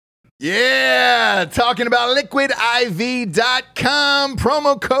Yeah, talking about liquidiv.com,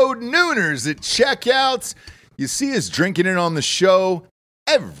 promo code Nooners at checkout. You see us drinking it on the show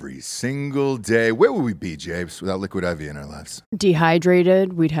every single day. Where would we be, James, without Liquid IV in our lives?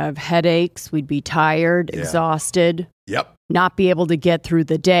 Dehydrated, we'd have headaches, we'd be tired, exhausted. Yep. Not be able to get through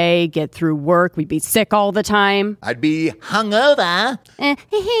the day, get through work. We'd be sick all the time. I'd be hungover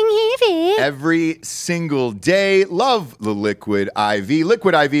every single day. Love the Liquid IV.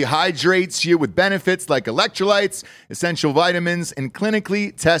 Liquid IV hydrates you with benefits like electrolytes, essential vitamins, and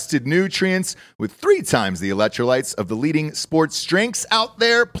clinically tested nutrients with 3 times the electrolytes of the leading sports drinks out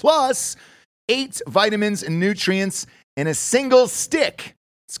there, plus 8 vitamins and nutrients in a single stick.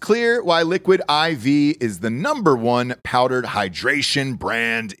 It's clear why Liquid IV is the #1 powdered hydration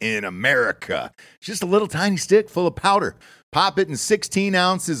brand in America. It's just a little tiny stick full of powder. Pop it in 16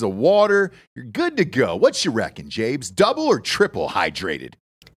 ounces of water. You're good to go. What you reckon, Jabes? Double or triple hydrated?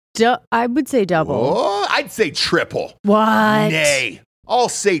 I would say double. Oh, I'd say triple. What? Nay, I'll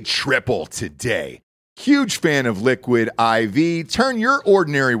say triple today. Huge fan of Liquid IV. Turn your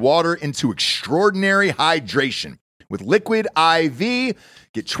ordinary water into extraordinary hydration. With Liquid IV,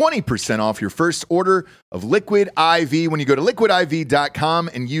 get 20% off your first order of Liquid IV when you go to liquidiv.com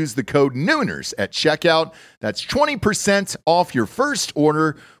and use the code Nooners at checkout. That's 20% off your first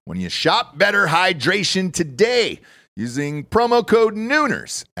order when you shop better hydration today using promo code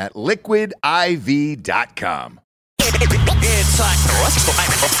Nooners at liquidiv.com.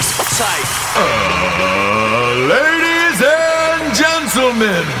 Ladies and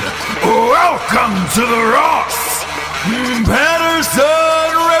gentlemen, welcome to the Ross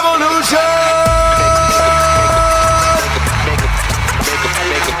Patterson Revolution!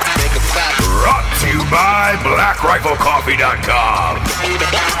 Brought to you by BlackRifleCoffee.com.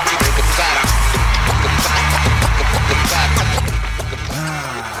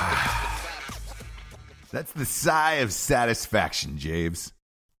 That's the sigh of satisfaction, James.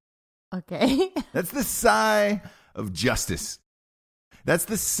 Okay. That's the sigh of justice. That's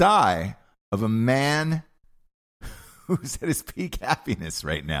the sigh of a man who's at his peak happiness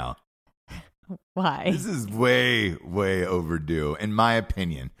right now. Why? This is way, way overdue, in my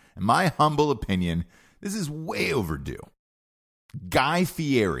opinion. In my humble opinion, this is way overdue. Guy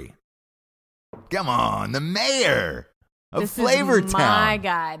Fieri. Come on, the mayor of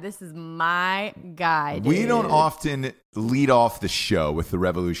Flavortown. This is my guy, dude. We don't often lead off the show with the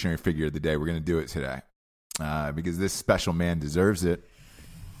revolutionary figure of the day. We're going to do it today because this special man deserves it.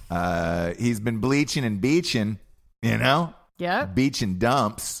 He's been bleaching and beaching. You know? Yep. Beach and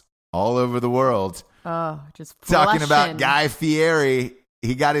dumps all over the world. Oh, just talking about Guy Fieri.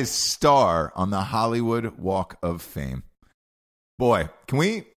 He got his star on the Hollywood Walk of Fame. Boy, can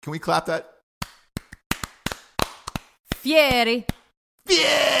we clap that? Fieri.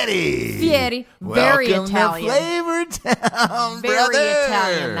 Very Welcome Italian. To Flavortown, Very brother.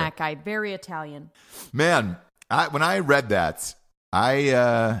 Italian, that guy. Very Italian. Man, when I read that,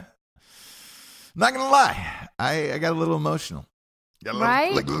 I'm not going to lie. I got a little emotional. Got a little,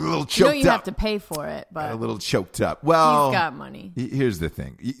 right? A little choked you know you up. have to pay for it, but Got a little choked up. Well, he's got money. Here's the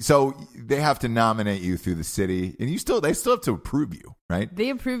thing. So they have to nominate you through the city, and they still have to approve you, right?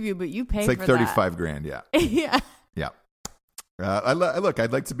 They approve you, but you pay it's like for 35 grand, yeah. Yeah. Yeah. Look,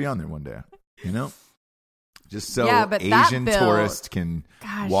 I'd like to be on there one day, you know? Just so but Asian that bill, tourists can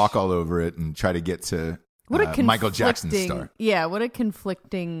walk all over it and try to get to Michael Jackson's star. Yeah, what a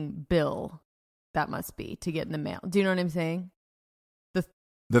conflicting bill that must be to get in the mail. Do you know what I'm saying?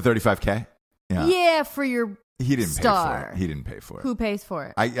 The 35K? Yeah. Yeah, for your He didn't star. pay for it. He didn't pay for it. Who pays for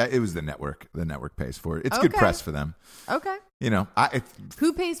it? It was the network. The network pays for it. It's good press for them. Okay. You know,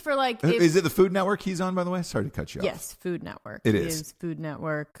 who pays for is it the Food Network he's on, by the way? Sorry to cut you off. Yes, Food Network. It is Food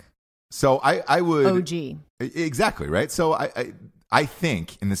Network. So I would OG. Exactly, right? So I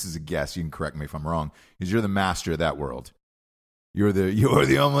think, and this is a guess, you can correct me if I'm wrong, is you're the master of that world. You're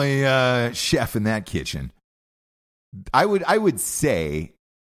the only chef in that kitchen. I would say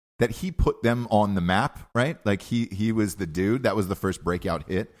that he put them on the map, right? Like he was the dude. That was the first breakout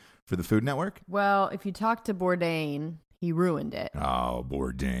hit for the Food Network. Well, if you talk to Bourdain, he ruined it. Oh,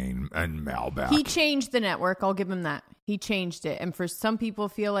 Bourdain and Malbec. He changed the network. I'll give him that. He changed it. And for some people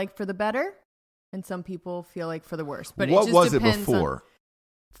feel like for the better, and some people feel like for the worse. But what it just was it depends before?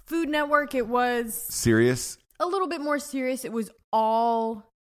 Food Network, it was serious. A little bit more serious. It was all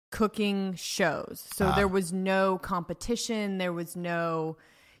cooking shows. So there was no competition. There was no,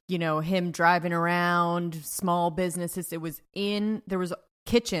 him driving around small businesses. There was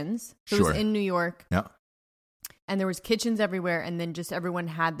kitchens. It was in New York. Yeah. And there was kitchens everywhere. And then just everyone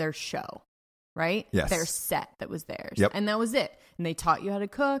had their show, right? Yes. Their set that was theirs. Yep. And that was it. And they taught you how to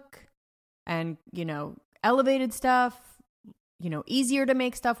cook. and, elevated stuff, easier to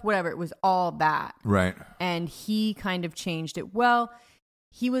make stuff, whatever. It was all that. Right. And he kind of changed it. Well,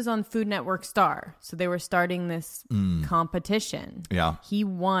 he was on Food Network Star, so they were starting this competition. Yeah. He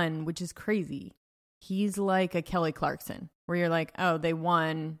won, which is crazy. He's like a Kelly Clarkson, where you're like, oh, they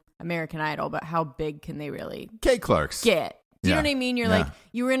won American Idol, but how big can they really K. Clark's. get? Do you Yeah. know what I mean? You're Yeah. like,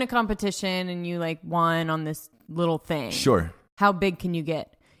 you were in a competition and you like won on this little thing. Sure. How big can you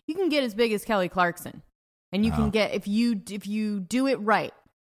get? You can get as big as Kelly Clarkson. And you can get, if you do it right,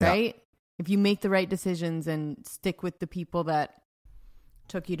 right? Yeah. If you make the right decisions and stick with the people that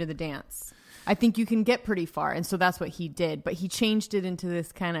took you to the dance, I think you can get pretty far. And so that's what he did. But he changed it into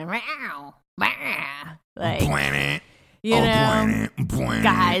this kind of like,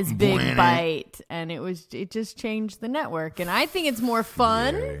 guy's big bite. And it just changed the network. And I think it's more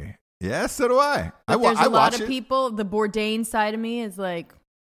fun. Yeah, so do I. There's a lot of people. The Bourdain side of me is like,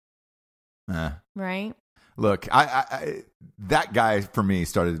 right? Look, I that guy for me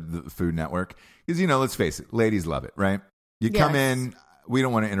started the Food Network because let's face it, ladies love it, right? You come in, we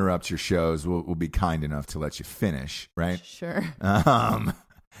don't want to interrupt your shows. We'll be kind enough to let you finish, right? Sure.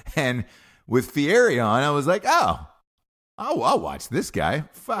 And with Fieri on, I was like, I'll watch this guy.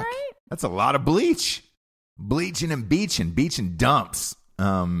 Fuck, right? That's a lot of bleaching and beaching dumps.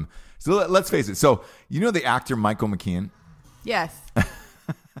 So let's face it. So the actor Michael McKean? Yes.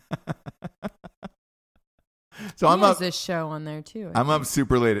 So he I'm has up. This show on there too. I'm up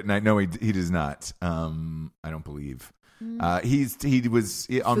super late at night. No, he does not. I don't believe. He was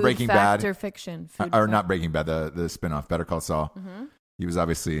on Food Breaking Fact Bad or fiction, or not Breaking Bad. The spinoff Better Call Saul. Mm-hmm. He was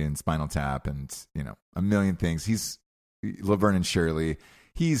obviously in Spinal Tap and a million things. He's Laverne and Shirley.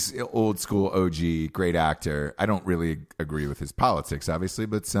 He's old school OG, great actor. I don't really agree with his politics, obviously,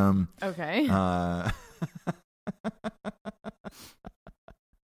 but okay.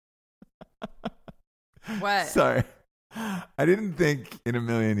 What? Sorry. I didn't think in a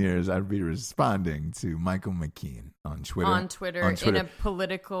million years I'd be responding to Michael McKean on Twitter. On Twitter. In a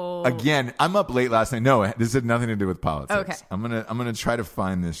political... Again, I'm up late last night. No, this had nothing to do with politics. Okay. I'm gonna try to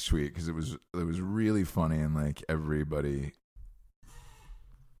find this tweet because it was really funny and like everybody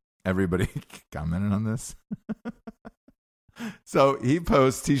commented on this. So he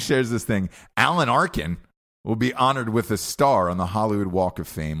shares this thing. Alan Arkin will be honored with a star on the Hollywood Walk of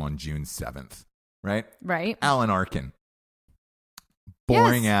Fame on June 7th. Right? Right. Alan Arkin.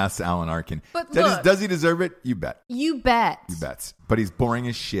 Boring ass Alan Arkin. But does he deserve it? You bet. You bet. You bet. But he's boring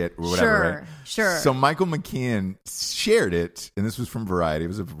as shit or whatever, right? Sure. So Michael McKean shared it, and this was from Variety. It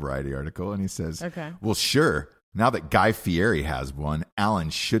was a Variety article, and he says, okay. Well, sure. Now that Guy Fieri has one,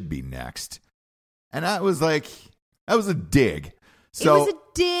 Alan should be next. And that was a dig. So it was a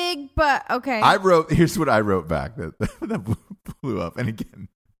dig, but okay. Here's what I wrote back that blew up. And again,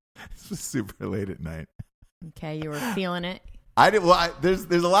 this was super late at night. Okay, you were feeling it. I did. Well, there's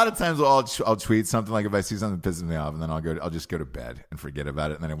a lot of times where I'll tweet something like if I see something that pisses me off, and then I'll just go to bed and forget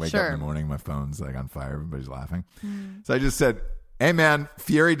about it, and then I wake up in the morning, my phone's like on fire, everybody's laughing. So I just said, "Hey man,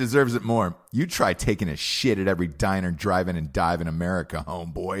 Fieri deserves it more. You try taking a shit at every diner, drive-in, and dive in America,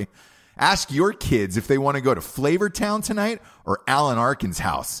 homeboy. Ask your kids if they want to go to Flavortown tonight or Alan Arkin's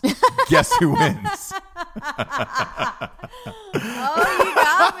house. Guess who wins?" Oh,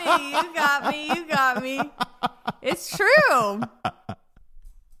 you got me. It's true.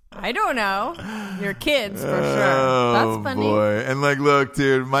 I don't know. Your kids, for sure. That's funny. Oh, boy. And look,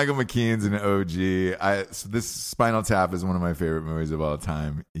 dude, Michael McKean's an OG. So this Spinal Tap is one of my favorite movies of all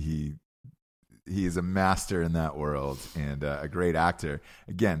time. He is a master in that world and a great actor.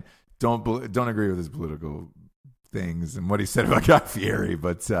 Again, don't agree with his political things and what he said about Guy Fieri,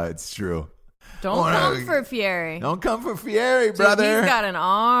 but it's true. Don't come for Fieri. Don't come for Fieri, brother. Dude, he's got an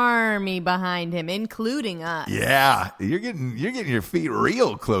army behind him, including us. Yeah, you're getting your feet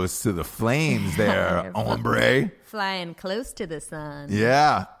real close to the flames there, hombre. Flying close to the sun.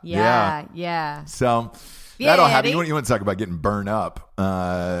 Yeah. So that'll happen. You want to talk about getting burned up?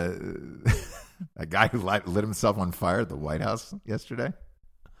 A guy who lit himself on fire at the White House yesterday.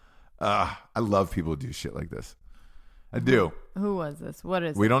 I love people who do shit like this. I do. Who was this? What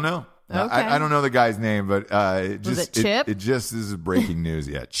is it? We don't know. Okay. I don't know the guy's name, but was it Chip? This is breaking news.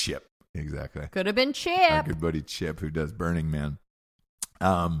 Yeah, Chip. Exactly. Could have been Chip. Our good buddy Chip, who does Burning Man.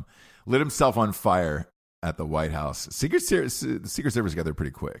 Lit himself on fire at the White House. The Secret Service got there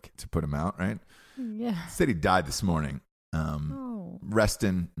pretty quick to put him out, right? Yeah. Said he died this morning.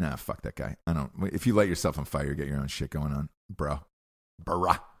 Reston. Nah, fuck that guy. I don't. If you light yourself on fire, you get your own shit going on, bro.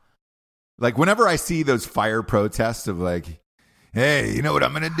 Bruh. Like, whenever I see those fire protests of like, hey, you know what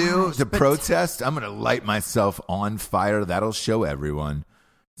I'm going to do to protest? I'm going to light myself on fire. That'll show everyone.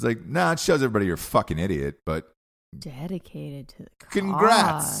 It's like, nah, it shows everybody you're a fucking idiot, but dedicated to the cause.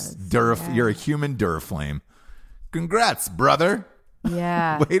 Congrats, Yeah. You're a human Duraflame. Congrats, brother.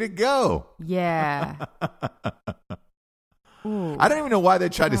 Yeah. Way to go. Yeah. Ooh, I don't even know why they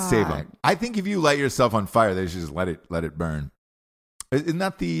tried to save God. him. I think if you light yourself on fire, they should just let it burn. Isn't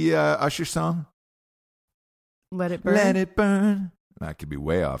that the Usher song? Let it burn. Let it burn. I could be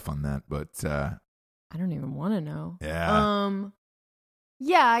way off on that, but I don't even want to know. yeah.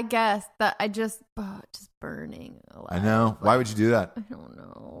 Yeah, I guess that just burning alive. I know. Why would you do that? I don't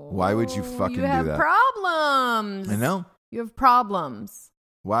know. Why would you fucking you do have that? problems. I know. You have problems.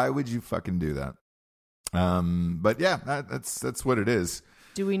 Why would you fucking do that? But yeah, that's what it is.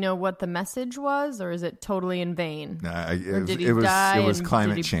 Do we know what the message was, or is it totally in vain? Or did he It was die?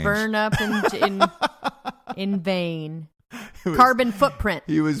 climate did he change. burn up in vain? Carbon footprint.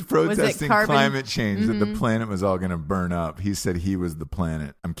 He was protesting carbon? climate change, that Mm-hmm. the planet was all going to burn up. He said he was the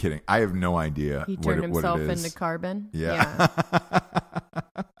planet. I'm kidding. I have no idea He what turned it himself is. into carbon. Yeah.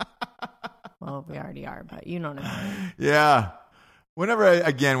 Well, we already are, but you know what I mean. Yeah. Whenever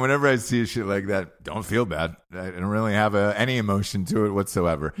I see shit like that, don't feel bad. I don't really have any emotion to it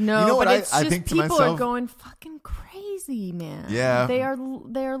whatsoever. No, you know but what it's I just think to people myself? are going fucking crazy, man. Yeah. they are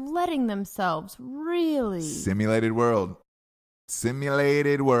letting themselves really. Simulated world.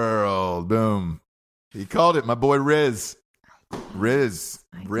 Boom. He called it. My boy Riz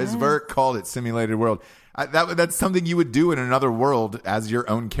Vert called it simulated world. That's something you would do in another world as your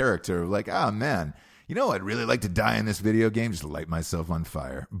own character. Like, oh man, you know, I'd really like to die in this video game. Just light myself on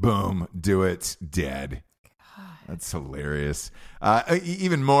fire. Boom. Do it. Dead. That's hilarious.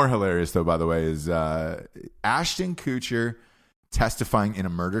 Even more hilarious, though, by the way, is Ashton Kutcher testifying in a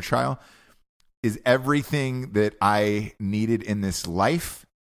murder trial is everything that I needed in this life.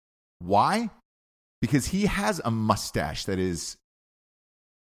 Why? Because he has a mustache that is,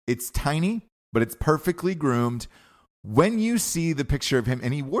 it's tiny, but it's perfectly groomed. When you see the picture of him,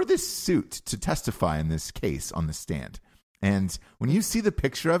 and he wore this suit to testify in this case on the stand. And when you see the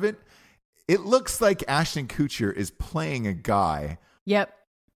picture of it, it looks like Ashton Kutcher is playing a guy Yep.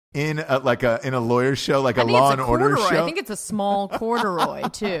 in a lawyer show, like a I think Law it's and a Order corduroy. show. I think it's a small corduroy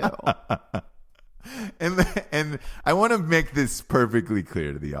too. And I want to make this perfectly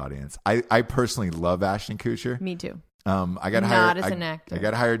clear to the audience. I personally love Ashton Kutcher. Me too. I got Not hired as an actor. I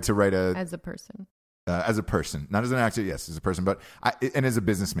got hired to write As a person. as a person, not as an actor. Yes, as a person, but and as a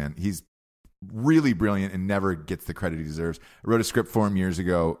businessman, he's really brilliant and never gets the credit he deserves. I wrote a script for him years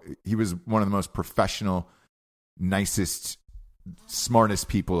ago. He was one of the most professional, nicest, smartest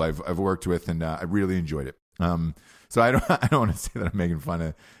people I've worked with, and I really enjoyed it. So I don't want to say that I'm making fun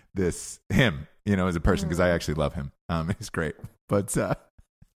of him, as a person, because I actually love him. He's great, but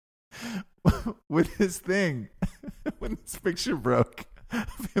with his thing, when this picture broke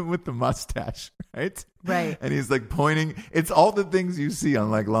of him with the mustache, right? Right. And he's like pointing. It's all the things you see on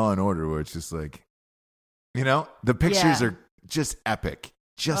like Law and Order, where it's just like, the pictures Yeah. are just epic,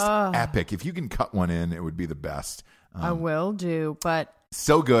 epic. If you can cut one in, it would be the best. I will do, but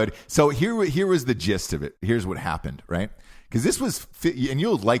So good. So here was the gist of it. Here's what happened, right? Because this was, and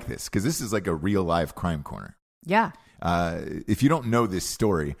you'll like this, because this is like a real live crime corner. yeah. If you don't know this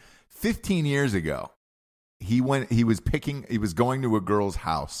story, 15 years ago, he was going to a girl's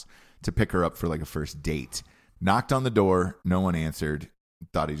house to pick her up for like a first date. Knocked on the door, no one answered.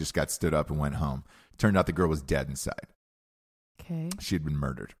 Thought he just got stood up and went home. Turned out the girl was dead inside. Okay. She had been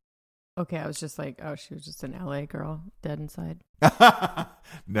murdered. Okay, I was just like, oh, she was just an LA girl dead inside.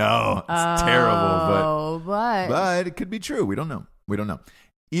 No, it's terrible, but but it could be true. We don't know.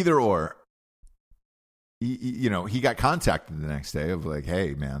 Either or. He got contacted the next day of like,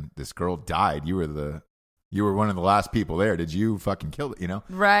 hey man, this girl died. You were one of the last people there. Did you fucking kill it?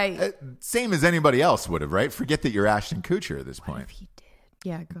 right. Same as anybody else would have, right? Forget that you're Ashton Kutcher at this point. If he did.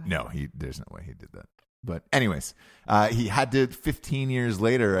 Yeah, go ahead. No, there's no way he did that. But anyways, he had to. 15 years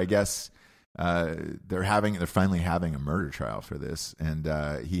later, I guess they're finally having a murder trial for this, and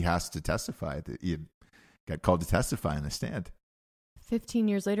he has to testify. That he got called to testify in the stand. 15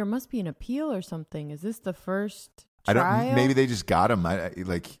 years later, must be an appeal or something. Is this the first trial? I don't. Maybe they just got him. I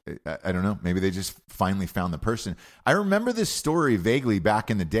don't know. Maybe they just finally found the person. I remember this story vaguely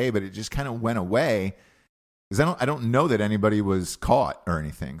back in the day, but it just kind of went away because I don't know that anybody was caught or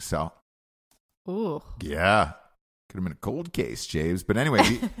anything. So, Ooh. yeah, could have been a cold case, James. But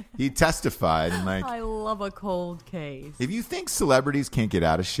anyway, he testified and like. I love a cold case. If you think celebrities can't get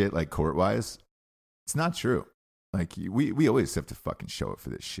out of shit like court wise, it's not true. Like we always have to fucking show up for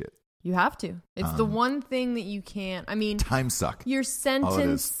this shit. You have to. It's the one thing that you can't. I mean, Time suck. your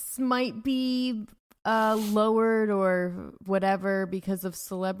sentence might be lowered or whatever because of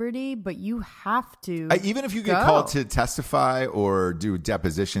celebrity, but you have to. Even if you get called to testify or do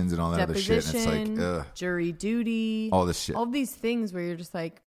depositions and all that other shit, and it's like jury duty, all this shit, all these things where you're just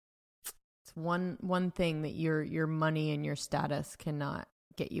like, it's one thing that your money and your status cannot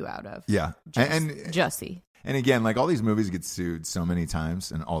get you out of. Yeah, and Jussie. And again, like all these movies get sued so many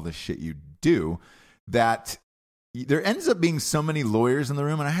times, and all the shit you do that. There ends up being so many lawyers in the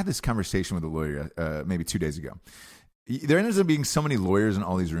room, and I had this conversation with a lawyer maybe 2 days ago. There ends up being so many lawyers in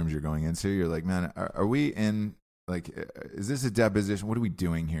all these rooms you're going into. You're like, man, are we in, like, is this a deposition? What are we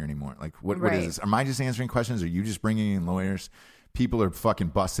doing here anymore? Like, what is this? Am I just answering questions? Are you just bringing in lawyers? People are fucking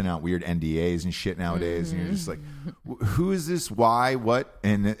busting out weird NDAs and shit nowadays, and you're just like, who is this? Why? What?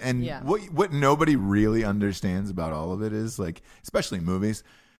 And what nobody really understands about all of it is, like, especially movies,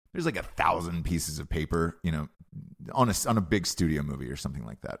 there's like 1,000 pieces of paper, you know, on a big studio movie or something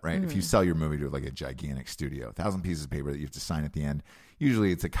like that, right? If you sell your movie to like a gigantic studio, 1,000 pieces of paper that you have to sign at the end.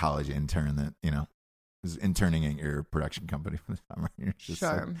 Usually it's a college intern that, you know, is interning at your production company for the summer. You're just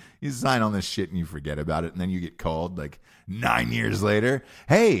like, you sign on this shit and you forget about it, and then you get called like 9 years later.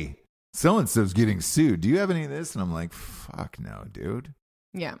 Hey, so-and-so's getting sued. Do you have any of this? And I'm like, fuck no, dude.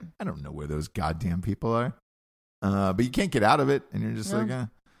 Yeah. I don't know where those goddamn people are. But you can't get out of it, and you're just like,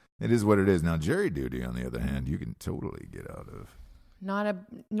 it is what it is. Now, jury duty, on the other hand, you can totally get out of. Not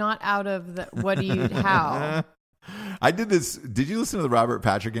out of the. What do you? How? I did this. Did you listen to the Robert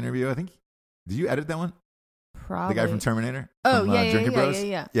Patrick interview? I think. Did you edit that one? Probably. The guy from Terminator. Oh, from, Drinking Bros?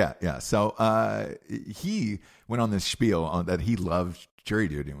 Yeah. So he went on this spiel on that he loved jury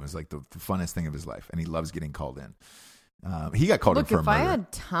duty and was like the funnest thing of his life, and he loves getting called in. He got called in for a murder. If I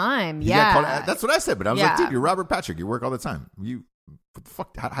had time, That's what I said. But I was like, dude, you're Robert Patrick. You work all the time. What the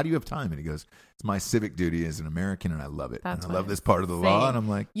fuck? How do you have time? And he goes, it's my civic duty as an American, and I love it. And I love this part of the law. And I'm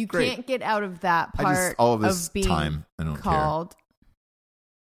like, you great. Can't get out of that part all of this of being time. I don't called. care.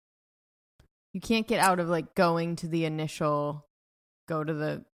 You can't get out of like going to the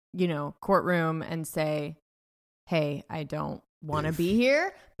courtroom and say, hey, I don't want to be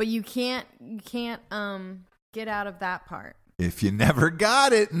here. But you can't get out of that part. If you never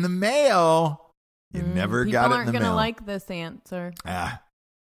got it in the mail, you never got it in the mail. People aren't going to like this answer.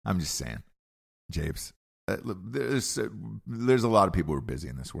 I'm just saying, Japes. There's a lot of people who are busy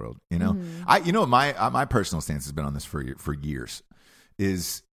in this world. You know, my personal stance has been on this for years,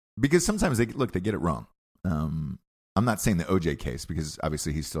 is because sometimes they get it wrong. I'm not saying the OJ case, because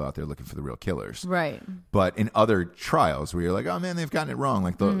obviously he's still out there looking for the real killers, right? But in other trials where you're like, oh man, they've gotten it wrong,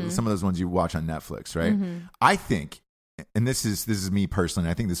 like some of those ones you watch on Netflix, right? I think, and this is me personally,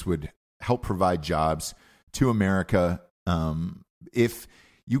 I think this would help provide jobs to America. If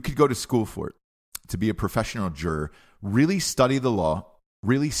you could go to school for it, to be a professional juror, really study the law,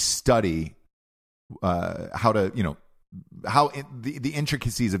 really study how to, the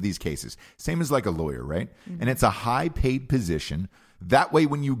intricacies of these cases. Same as like a lawyer, right? And it's a high paid position. That way,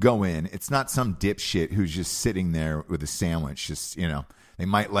 when you go in, it's not some dipshit who's just sitting there with a sandwich. Just, they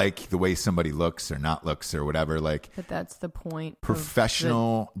might like the way somebody looks or not looks or whatever. Like, but that's the point.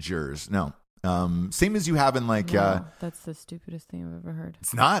 Professional jurors. No. Same as you have in like. No, that's the stupidest thing I've ever heard.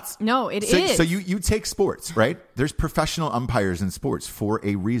 It's not. No, it is. So you take sports, right? There's professional umpires in sports for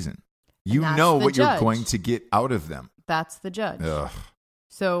a reason. You know what you're going to get out of them. That's the judge. Ugh.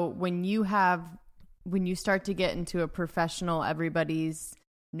 So when you start to get into a professional, everybody's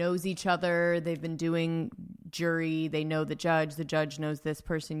knows each other. They've been doing jury. They know the judge knows this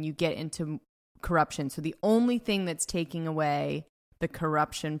person. You get into corruption. So the only thing that's taking away the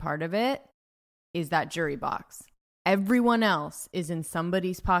corruption part of it is that jury box. Everyone else is in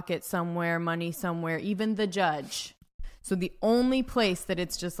somebody's pocket somewhere, money somewhere, even the judge. So the only place that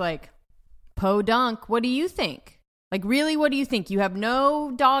it's just like, podunk, what do you think? Like, really, what do you think? You have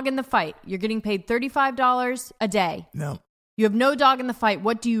no dog in the fight. You're getting paid $35 a day. No. You have no dog in the fight.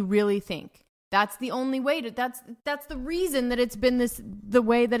 What do you really think? That's the only way to, that's the reason that it's been the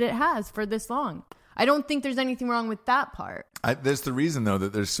way that it has for this long. I don't think there's anything wrong with that part. There's the reason, though,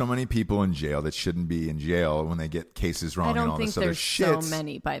 that there's so many people in jail that shouldn't be in jail when they get cases wrong and all this other shit. I don't think there's so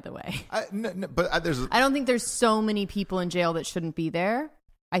many, by the way. I don't think there's so many people in jail that shouldn't be there.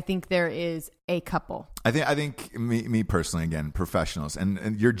 I think there is a couple. I think me personally, again, professionals,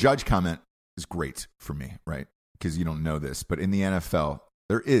 and your judge comment is great for me, right? Because you don't know this, but in the NFL,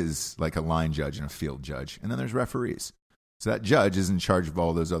 there is like a line judge and a field judge, and then there's referees. So that judge is in charge of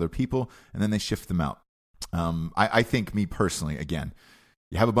all those other people, and then they shift them out. I think, me personally, again,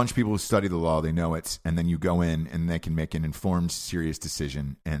 you have a bunch of people who study the law, they know it, and then you go in and they can make an informed, serious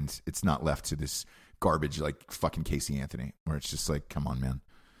decision, and it's not left to this garbage like fucking Casey Anthony, where it's just like, come on, man.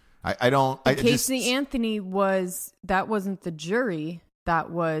 I don't. Casey Anthony that wasn't the jury.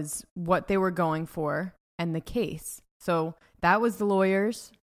 That was what they were going for and the case. So that was the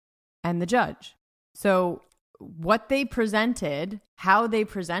lawyers and the judge. So what they presented, how they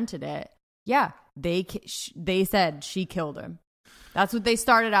presented it, yeah, they said she killed him. That's what they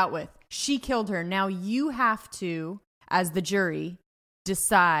started out with. She killed her. Now you have to, as the jury,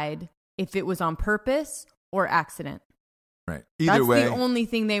 decide if it was on purpose or accident. Right. Either way, that's the only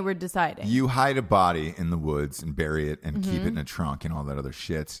thing they were deciding. You hide a body in the woods and bury it and keep it in a trunk and all that other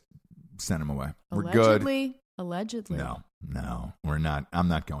shit. Send them away. We're good. Allegedly. No, we're not. I'm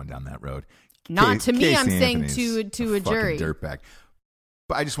not going down that road. Not to me. Casey I'm Anthony's saying to a jury. Dirtbag.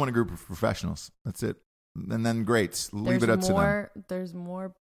 But I just want a group of professionals. That's it. And then great. Leave it up to them. There's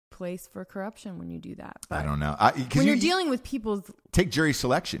more place for corruption when you do that. But I don't know. When you're dealing with people's... Take jury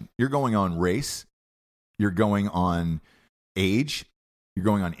selection. You're going on race. You're going on age. You're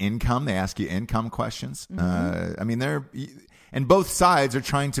going on income. They ask you income questions. I mean, and both sides are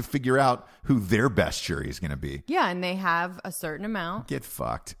trying to figure out who their best jury is going to be. Yeah, and they have a certain amount. Get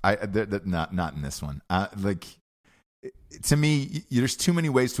fucked. Not in this one. To me, there's too many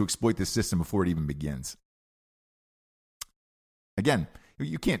ways to exploit this system before it even begins. Again,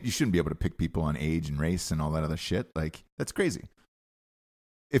 you shouldn't be able to pick people on age and race and all that other shit. Like, that's crazy.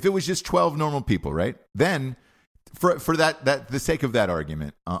 If it was just 12 normal people, right? Then, for the sake of that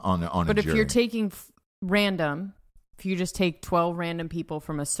argument, on a jury. But if you're taking random, if you just take 12 random people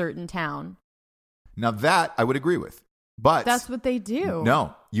from a certain town. Now that I would agree with. But that's what they do.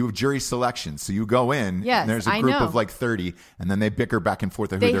 No, you have jury selection. So you go in, and there's a group of like 30, and then they bicker back and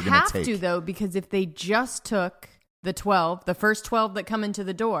forth of who they're going to take. They have to, though, because if they just took the first 12 that come into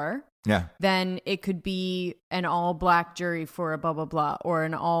the door, then it could be an all-black jury for a blah, blah, blah, or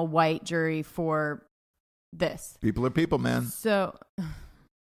an all-white jury for this. People are people, man. So,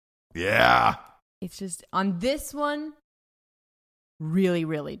 yeah. It's just, on this one, really,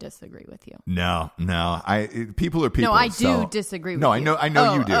 really disagree with you. No. People are people. No, I do disagree with you. No, I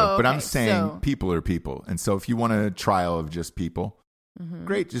know you do. Okay. But I'm saying people are people. And so if you want a trial of just people,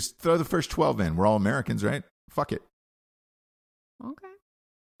 great. Just throw the first 12 in. We're all Americans, right? Fuck it. Okay.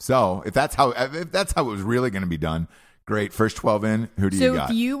 So if that's how it was really going to be done, great. First 12 in. Who do you got?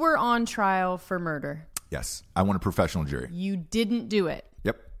 So if you were on trial for murder. Yes. I want a professional jury. You didn't do it.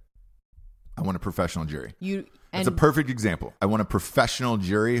 Yep. I want a professional jury. That's a perfect example. I want a professional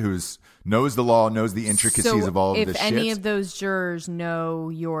jury who knows the law, knows the intricacies of all of this shit. If any of those jurors know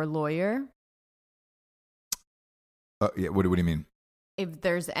your lawyer? What do you mean? If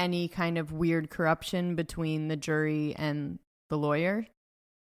there's any kind of weird corruption between the jury and the lawyer,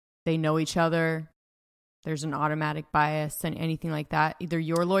 they know each other, there's an automatic bias and anything like that, either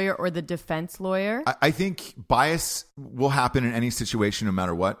your lawyer or the defense lawyer? I think bias will happen in any situation no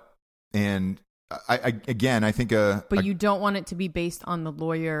matter what. And I think but you don't want it to be based on the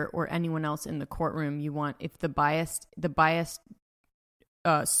lawyer or anyone else in the courtroom. You want, if the bias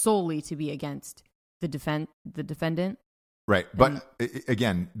solely to be against the defendant. Right. But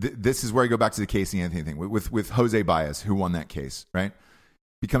again, this is where I go back to the Casey Anthony thing with Jose Baez, who won that case, right?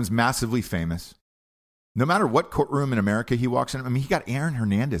 Becomes massively famous. No matter what courtroom in America he walks in. I mean, he got Aaron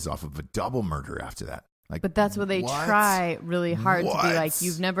Hernandez off of a double murder after that. Like, but that's what they try really hard to be like,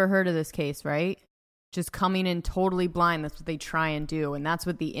 you've never heard of this case, right? Just coming in totally blind. That's what they try and do. And that's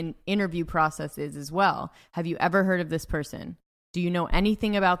what the interview process is as well. Have you ever heard of this person? Do you know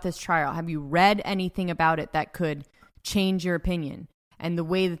anything about this trial? Have you read anything about it that could change your opinion? And the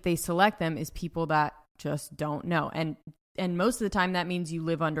way that they select them is people that just don't know. And most of the time that means you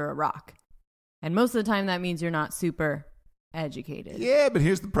live under a rock. And most of the time that means you're not super educated. Yeah, but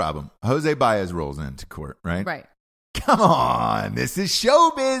here's the problem. Jose Baez rolls into court, right? Right. Come on. This is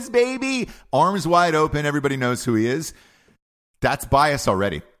showbiz, baby. Arms wide open. Everybody knows who he is. That's bias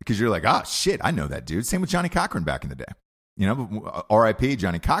already because you're like, shit, I know that dude. Same with Johnny Cochran back in the day. You know, R.I.P.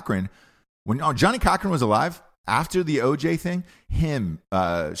 Johnny Cochran. When Johnny Cochran was alive, after the OJ thing, him,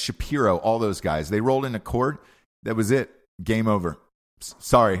 Shapiro, all those guys, they rolled into court. That was it. Game over.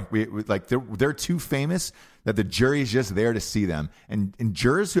 Sorry. We like they're too famous that the jury is just there to see them. And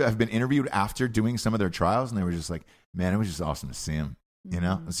jurors who have been interviewed after doing some of their trials, and they were just like, man, it was just awesome to see him. You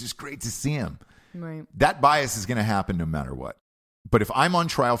know, it's just great to see him. Right. That bias is going to happen no matter what. But if I'm on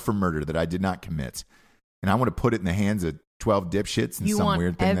trial for murder that I did not commit, and I want to put it in the hands of 12 dipshits and some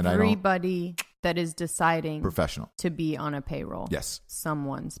weird thing that I don't. Everybody that is deciding professional to be on a payroll. Yes.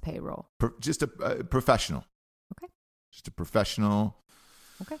 Someone's payroll. Just a professional. Okay. Just a professional.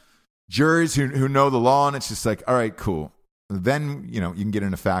 Okay. Jurors who know the law, and it's just like, all right, cool. then, you can get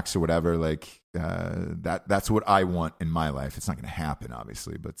into facts or whatever. Like that's what I want in my life. It's not going to happen,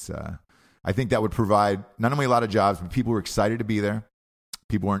 obviously, but I think that would provide not only a lot of jobs, but people were excited to be there.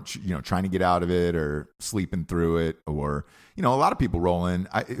 People weren't, trying to get out of it or sleeping through it, or, a lot of people roll in.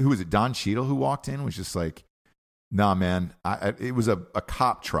 Who was it? Don Cheadle, who walked in, was just like, nah, man. It was a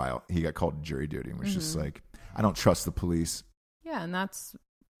cop trial. He got called to jury duty and was just like, I don't trust the police. Yeah, and that's,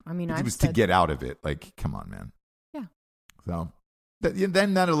 it was to get out of it. Like, come on, man. Yeah. So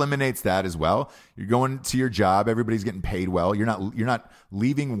then that eliminates that as well. You're going to your job. Everybody's getting paid well. You're not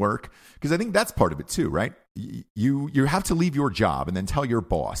leaving work, because I think that's part of it too, right? You have to leave your job and then tell your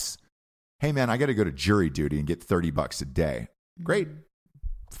boss, hey man, I got to go to jury duty and get $30 a day. Great.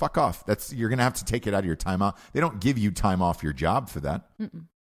 Fuck off. You're going to have to take it out of your time off. They don't give you time off your job for that.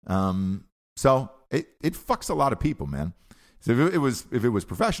 So it fucks a lot of people, man. So if it was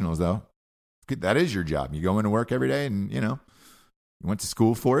professionals though, that is your job. You go into work every day and, you went to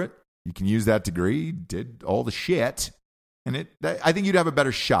school for it. You can use that degree, did all the shit, and I think you'd have a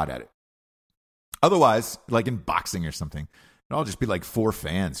better shot at it. Otherwise, like in boxing or something, it'd all just be like 4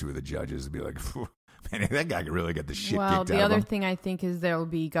 fans who are the judges. It'd be like, man, that guy could really get the shit kicked out of him. Well, the other thing I think is there'll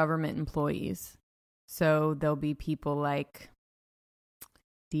be government employees. So there'll be people like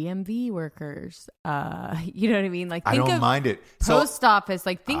DMV workers. You know what I mean? Like, I don't mind it. Post office.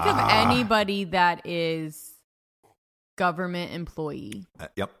 Like, think of anybody that is government employee.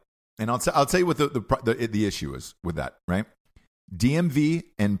 Yep. And I'll tell you what the issue is with that, right? DMV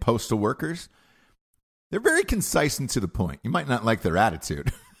and postal workers, they're very concise and to the point. You might not like their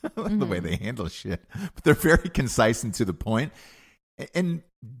attitude, the way they handle shit, but they're very concise and to the point. And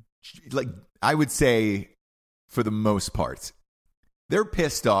like, I would say for the most part, they're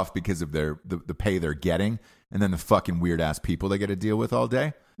pissed off because of the pay they're getting, and then the fucking weird ass people they got to deal with all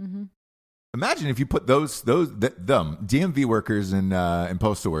day. Mm-hmm. Imagine if you put them DMV workers and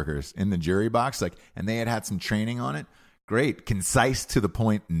postal workers in the jury box, like, and they had some training on it. Great, concise, to the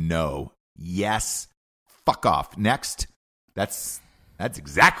point. No, yes, fuck off. Next, that's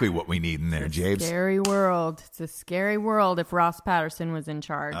exactly what we need in there, James. Scary world. It's a scary world. If Ross Patterson was in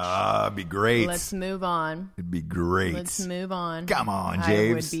charge, it'd be great. Let's move on. It'd be great. Let's move on. Come on,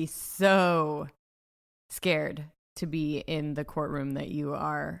 James. I would be so scared to be in the courtroom that you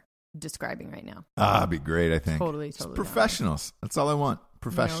are describing right now. It'd be great, I think. Totally. Just professionals. That's all I want.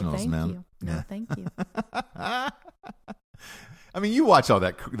 Professionals, man. No, thank you. I mean, you watch all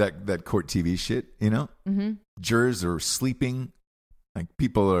that court TV shit, Mm-hmm. Jurors are sleeping. Like,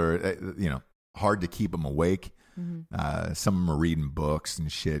 people are, hard to keep them awake. Mm-hmm. Some of them are reading books and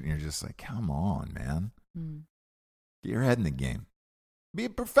shit, and you're just like, come on, man. Mm-hmm. Get your head in the game. Be a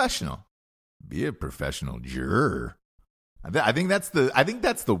professional. Be a professional juror. I think that's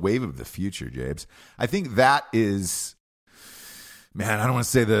the wave of the future, James. I think that is, man, I don't want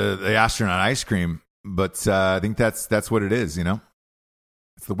to say the astronaut ice cream, but I think that's what it is,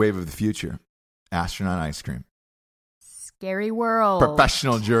 It's the wave of the future. Astronaut ice cream. Scary world.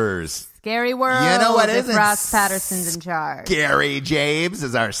 Professional jurors. Scary world. You know what isn't Ross Patterson's in charge. Scary James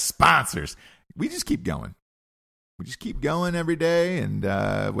is our sponsors. We just keep going. We just keep going every day, and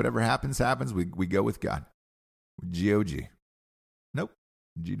whatever happens. We go with God. GOG. Nope.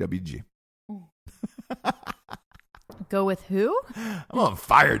 GWG. Go with who? I'm on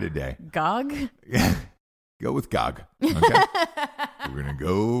fire today. Gog? Yeah. Go with Gog. Okay. We're going to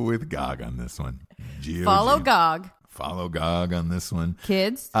go with Gog on this one. GOG. Follow Gog. Follow Gog on this one.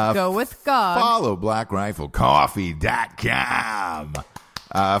 Kids, go with Gog. Follow BlackRifleCoffee.com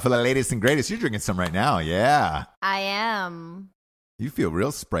for the latest and greatest. You're drinking some right now. Yeah. I am. You feel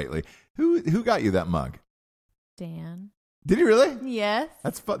real sprightly. Who got you that mug? Dan. Did he really? Yes.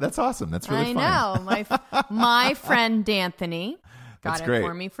 That's awesome. That's really funny. I know. My friend D'Anthony got it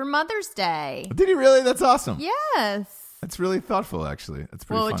for me for Mother's Day. Did he really? That's awesome. Yes. That's really thoughtful, actually. That's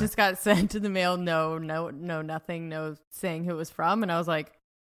pretty funny. It just got sent to the mail. No, nothing. No saying who it was from. And I was like,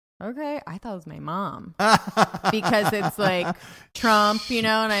 okay. I thought it was my mom. Because it's like Trump, and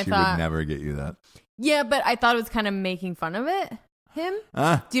I thought. She would never get you that. Yeah, but I thought it was kind of making fun of it. Him?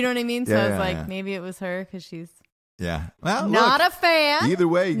 Do you know what I mean? So I was like, maybe it was her because she's. Yeah. Well, not a fan. Either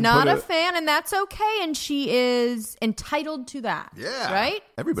way. Not a fan, and that's okay. And she is entitled to that. Yeah. Right?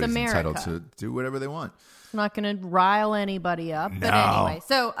 Everybody's entitled to do whatever they want. I'm not going to rile anybody up. No. But anyway.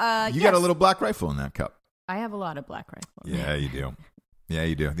 So, you got a little Black Rifle in that cup. I have a lot of Black Rifle. Yeah, you do. Yeah,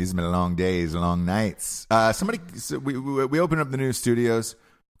 you do. These have been long days, long nights. We opened up the new studios,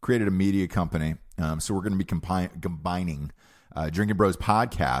 created a media company. So we're going to be combining Drinking Bros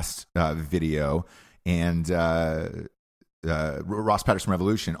podcast video and Ross Patterson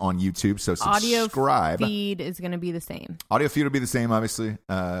Revolution on YouTube. So subscribe. Audio feed is going to be the same. Audio feed will be the same, obviously.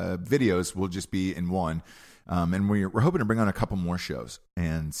 Videos will just be in one. And we're hoping to bring on a couple more shows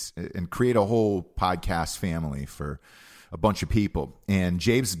and create a whole podcast family for a bunch of people. And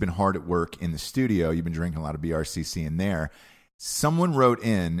James has been hard at work in the studio. You've been drinking a lot of BRCC in there. Someone wrote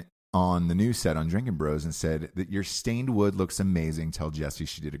in on the news set on Drinking Bros and said that your stained wood looks amazing. Tell Jessie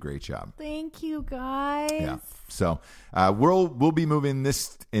she did a great job. Thank you, guys. Yeah. So we'll be moving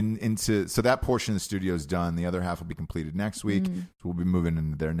this into so that portion of the studio is done. The other half will be completed next week. So we'll be moving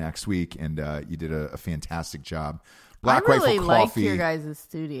into there next week. And you did a fantastic job. Black I really Rifle like Coffee. your guys'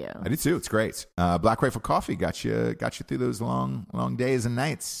 studio. I do too. It's great. Black Rifle Coffee got you through those long days and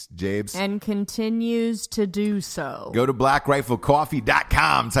nights, Jabes. And continues to do so. Go to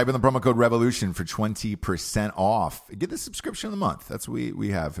blackriflecoffee.com. Type in the promo code REVOLUTION for 20% off. Get the subscription of the month. That's what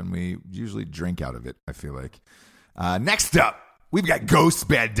we have, and we usually drink out of it, I feel like. Next up, we've got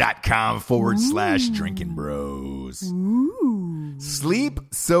ghostbed.com/drinking bros. Ooh. Sleep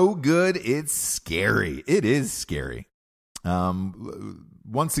so good, it's scary. It is scary.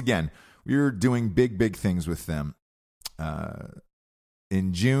 Once again, we're doing big things with them.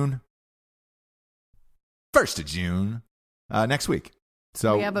 In June, 1st of June, next week.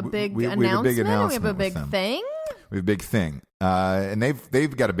 So we have a big we announcement. have a big announcement. We have a big thing. We have a big thing. And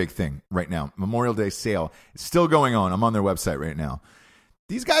they've got a big thing right now. Memorial Day sale is still going on. I'm on their website right now.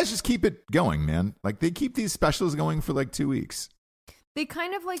 These guys just keep it going, man. Like they keep these specials going for like 2 weeks. They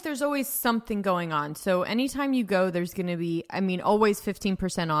kind of like there's always something going on. So anytime you go, there's going to be, always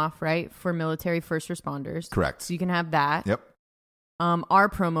 15% off, right? For military first responders. Correct. So you can have that. Yep. Our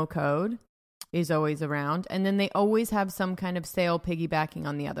promo code is always around. And then they always have some kind of sale piggybacking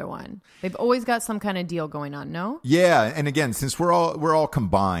on the other one. They've always got some kind of deal going on, no? Yeah. And again, since we're all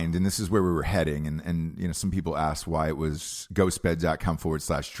combined and this is where we were heading and some people asked why it was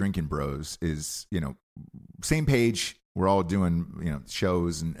ghostbed.com/drinking bros is, same page. We're all doing,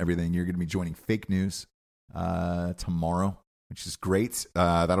 shows and everything. You're going to be joining Fake News tomorrow, which is great.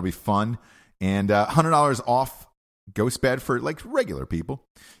 That'll be fun. And $100 off Ghost Bed for like regular people.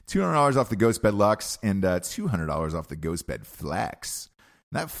 $200 off the Ghost Bed Luxe and $200 off the Ghost Bed Flex.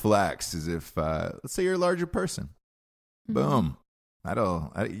 And that flex is if, let's say you're a larger person. Boom.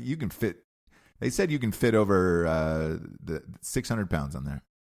 You can fit. They said you can fit over the 600 pounds on there.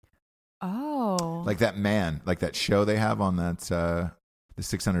 Oh. Like that man, like that show they have on that, the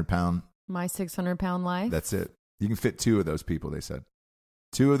 600-pound. My 600-pound life. That's it. You can fit 2 of those people, they said.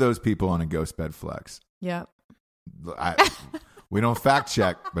 2 of those people on a Ghost Bed Flex. Yep. We don't fact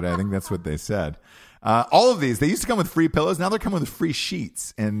check, but I think that's what they said. All of these, they used to come with free pillows. Now they're coming with free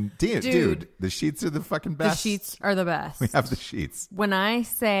sheets. And dude, the sheets are the fucking best. The sheets are the best. We have the sheets. When I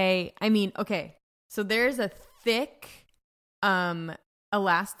say, okay, so there's a thick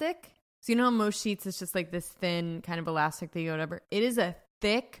elastic. So you know how most sheets it's just like this thin kind of elastic thing or whatever. It is a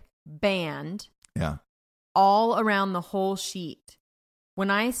thick band. Yeah. All around the whole sheet.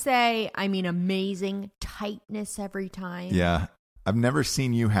 When I say, amazing tightness every time. Yeah. I've never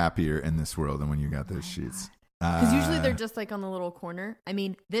seen you happier in this world than when you got those sheets. Because usually they're just like on the little corner.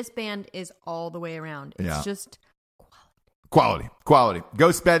 This band is all the way around. It's just quality.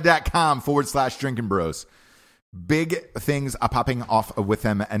 Ghostbed.com/drinking bros. Big things are popping off with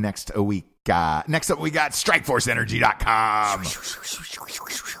them next week. Next up, we got StrikeForceEnergy.com.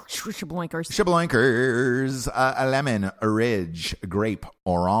 Shablankers. Lemon, Ridge, Grape,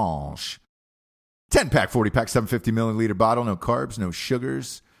 Orange. 10-pack, 40-pack, 750-milliliter bottle. No carbs, no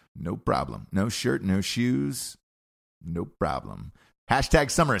sugars. No problem. No shirt, no shoes. No problem.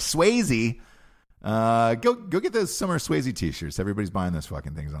 Hashtag Summer Swayze. Go get those Summer Swayze t-shirts. Everybody's buying those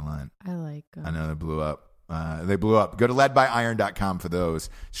fucking things online. I like them. I know they blew up. Go to ledbyiron.com for those.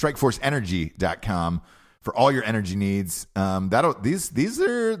 StrikeForceEnergy.com for all your energy needs. Those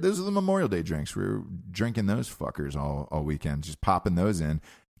are the Memorial Day drinks. We're drinking those fuckers all weekend, just popping those in.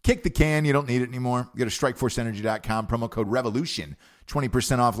 Kick the can. You don't need it anymore. Go to StrikeForceEnergy.com. Promo code REVOLUTION.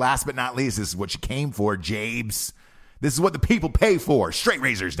 20% off. Last but not least, this is what you came for, Jabes. This is what the people pay for.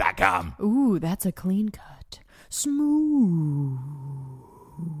 StraightRazors.com. Ooh, that's a clean cut. Smooth.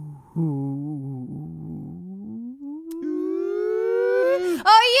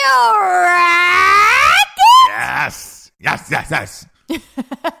 Are you ready? Yes. No.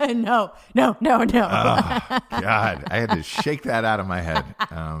 Oh, God. I had to shake that out of my head.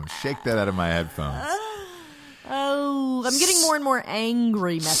 Shake that out of my headphones. Oh, I'm getting more and more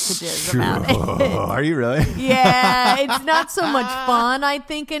angry messages about it. Are you really? Yeah, it's not so much fun, I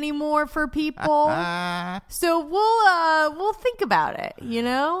think, anymore for people. So we'll think about it,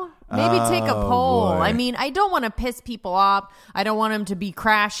 Maybe take a poll. Boy. I mean, I don't want to piss people off. I don't want them to be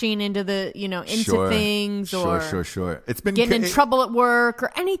crashing into into things Sure. It's been getting in trouble at work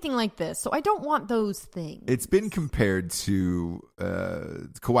or anything like this. So I don't want those things. It's been compared to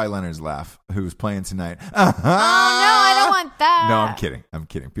Kawhi Leonard's laugh, who's playing tonight. Oh, no, I don't want that. No, I'm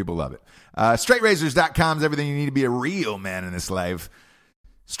kidding. People love it. StraightRazors.com is everything you need to be a real man in this life.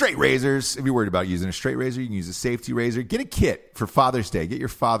 Straight razors. If you're worried about using a straight razor, you can use a safety razor. Get a kit for Father's Day. Get your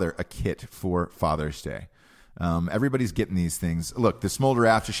father a kit for Father's Day. Everybody's getting these things. Look, the Smolder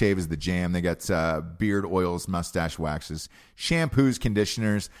Aftershave is the jam. They got beard oils, mustache waxes, shampoos,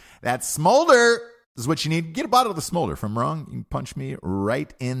 conditioners. That Smolder is what you need. Get a bottle of the Smolder. If I'm wrong, you can punch me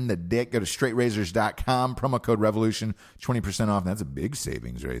right in the dick. Go to straightrazors.com. Promo code Revolution. 20% off. That's a big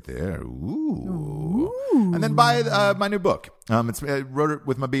savings right there. Ooh. And then buy my new book. I wrote it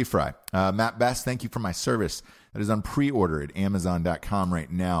with my beef fry. Matt Best, thank you for my service. That is on pre-order at Amazon.com right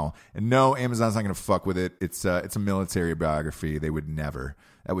now. And no, Amazon's not going to fuck with it. It's a military biography. They would never.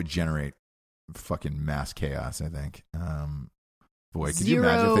 That would generate fucking mass chaos, I think. Boy, could you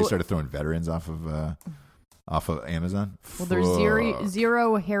imagine if they started throwing veterans off of Amazon? Well, there's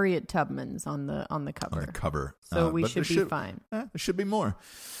zero Harriet Tubmans on the cover. On the cover. So we should be fine. There should be more.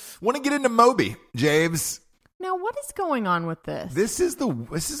 Want to get into Moby, James? Now, what is going on with this? This is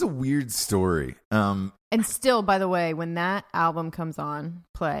a weird story. And still, by the way, when that album comes on,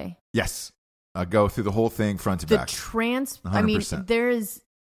 play. Yes. Go through the whole thing front to back. 100%. I mean,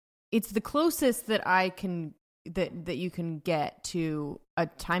 it's the closest that I can that you can get to a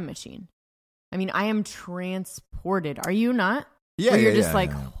time machine. I mean, I am transported. Are you not? Yeah, Where you're just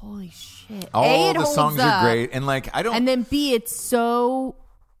like, holy shit. All the songs are great, and like I don't. And then B, it's so.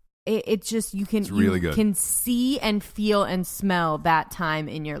 It's just it's really good. Can see and feel and smell that time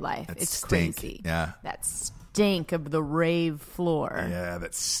in your life. It's crazy. Yeah, that stink of the rave floor. Yeah,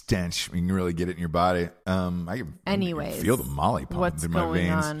 that stench. You can really get it in your body. I can feel the Molly pumping through my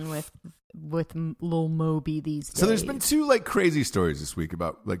veins. What's going on with Lil Moby these days? So there's been two like crazy stories this week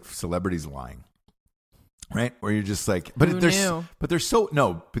about like celebrities lying, right? Where you're just like, but these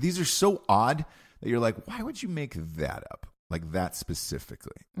are so odd that you're like, why would you make that up? Like that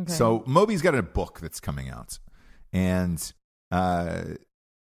specifically. Okay. So Moby's got a book that's coming out, and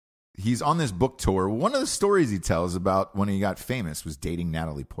he's on this book tour. One of the stories he tells about when he got famous was dating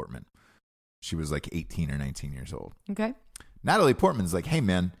Natalie Portman. She was like 18 or 19 years old. Okay. Natalie Portman's like, hey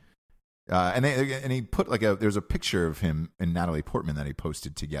man, and he put there's a picture of him and Natalie Portman that he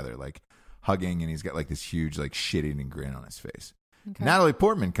posted together, like hugging, and he's got like this huge like shit-eating grin on his face. Okay. Natalie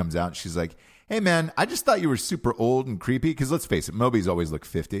Portman comes out and she's like, hey man, I just thought you were super old and creepy, because let's face it, Moby's always looked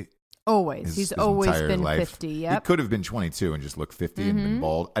 50. Always. He's always been life. 50, yep. He could have been 22 and just looked 50 and been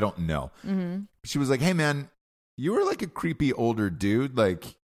bald. I don't know. Mm-hmm. She was like, hey man, you were like a creepy older dude.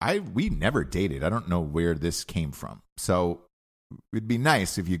 Like we never dated. I don't know where this came from. So it'd be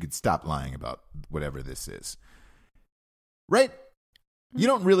nice if you could stop lying about whatever this is. Right? You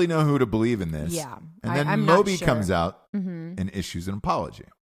don't really know who to believe in this. Yeah. And then Moby comes out and issues an apology.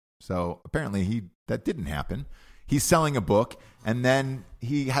 So apparently that didn't happen. He's selling a book, and then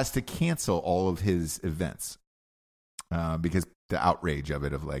he has to cancel all of his events because the outrage of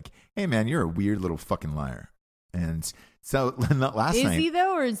it, of like, hey man, you're a weird little fucking liar. And so last night, is he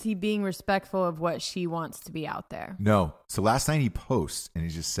though, or is he being respectful of what she wants to be out there? No. So last night he posts and he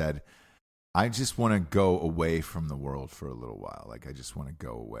just said, I just want to go away from the world for a little while. Like, I just want to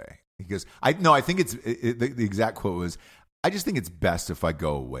go away. He goes, I think the exact quote was, I just think it's best if I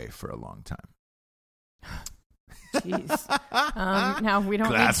go away for a long time. Jeez. Now we don't.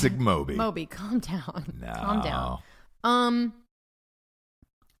 Classic Moby. Moby, calm down. No. Calm down.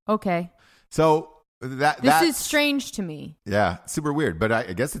 Okay. So this is strange to me. Yeah, super weird. But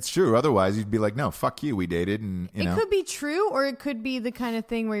I guess it's true. Otherwise, you'd be like, no, fuck you. We dated, and it could be true, or it could be the kind of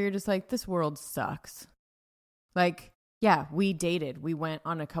thing where you're just like, this world sucks. Like, yeah, we dated. We went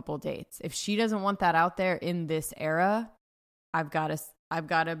on a couple dates. If she doesn't want that out there in this era, I've got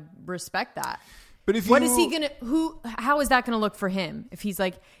to respect that. But how is that gonna look for him if he's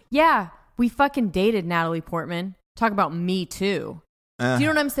like, yeah, we fucking dated Natalie Portman. Talk about me too. Do you know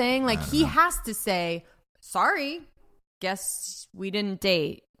what I'm saying? Like, he has to say, sorry, guess we didn't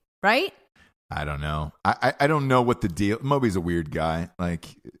date, right? I don't know. I don't know what the deal. Moby's a weird guy. Like,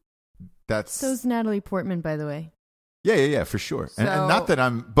 so's Natalie Portman, by the way. Yeah, for sure. So, and not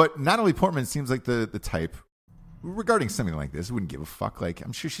that but Natalie Portman seems like the type regarding something like this, wouldn't give a fuck. Like,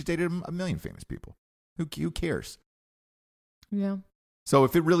 I'm sure she's dated a million famous people. Who cares? Yeah. So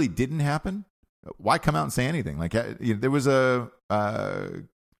if it really didn't happen, why come out and say anything? Like, there was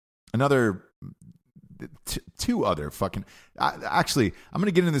another two other fucking. Actually, I'm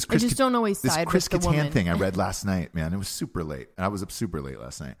gonna get into this. I just don't always this side Chris with the Kattan woman. thing I read last night. Man, it was super late. I was up super late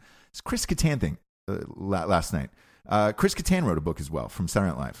last night. This Chris Kattan thing last night. Chris Kattan wrote a book as well from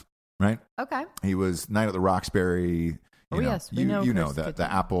Saturday Night Live. Right? Okay. He was Night at the Roxbury. Yes, we know you know Chris the Kattan.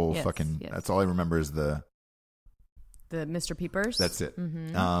 Apple Yes, fucking. yes. That's all I remember is the Mr. Peepers. That's it.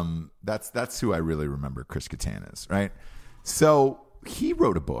 Mm-hmm. That's who I really remember Chris Kattan is, right? So he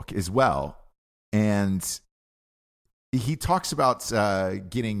wrote a book as well, and he talks about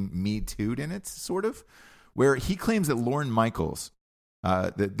getting Me Too'd in it, sort of, where he claims that Lorne Michaels,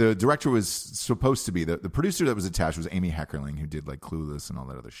 the director was supposed to be, the producer that was attached was Amy Heckerling, who did like Clueless and all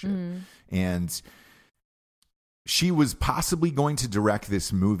that other shit. And she was possibly going to direct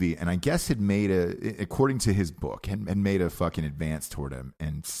this movie, and I guess had made according to his book, had made a fucking advance toward him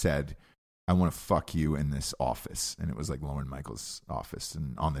and said, I want to fuck you in this office. And it was like Lorne Michaels' office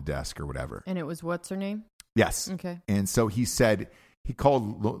and on the desk or whatever. And it was, what's her name? Yes. Okay. And so he said, he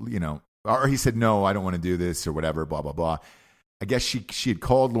called, or he said, no, I don't want to do this or whatever, blah, blah, blah. I guess she had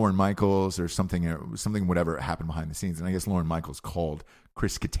called Lorne Michaels or something, whatever happened behind the scenes. And I guess Lorne Michaels called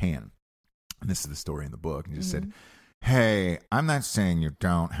Chris Kattan. And this is the story in the book. And just said, hey, I'm not saying you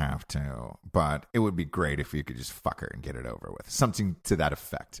don't have to, but it would be great if you could just fuck her and get it over with. Something to that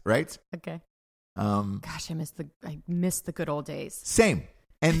effect, right? Okay. Gosh, I miss the good old days. Same.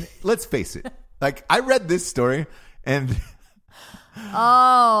 And let's face it. Like, I read this story and...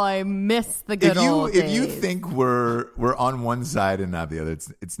 Oh, I miss the good old days. If you think we're on one side and not the other,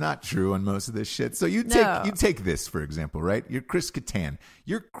 it's not true on most of this shit. So you take this for example, right? You're Chris Kattan.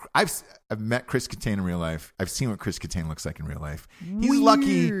 I've met Chris Kattan in real life. I've seen what Chris Kattan looks like in real life. He's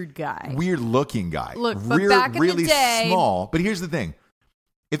Weird guy. Weird looking guy. Look, but back in really the day, small. But here's the thing: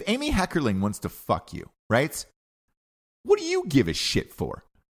 if Amy Heckerling wants to fuck you, right? What do you give a shit for?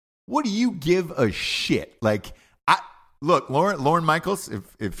 What do you give a shit? Like, look, Lorne Michaels,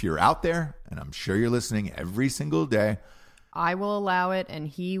 if you're out there, and I'm sure you're listening every single day, I will allow it, and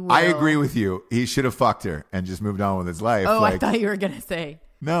he will. I agree with you. He should have fucked her and just moved on with his life. Oh, I thought you were going to say,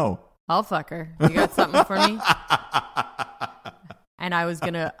 no. I'll fuck her. You got something for me? And I was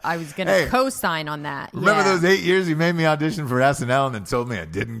gonna co-sign on that. Remember those 8 years you made me audition for SNL and then told me I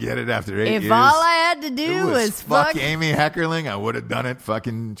didn't get it after 8 years? If all I had to do was fuck Amy Heckerling, I would have done it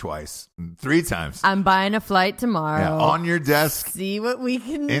fucking twice, 3 times. I'm buying a flight tomorrow. Yeah, on your desk. See what we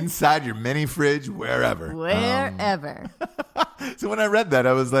can... Inside your mini fridge, wherever. Wherever. So when I read that,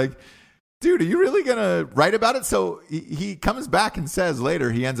 I was like, dude, are you really going to write about it? So he comes back and says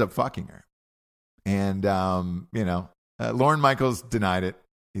later he ends up fucking her. And, Lorne Michaels denied it.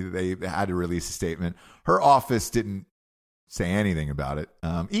 They had to release a statement. Her office didn't say anything about it.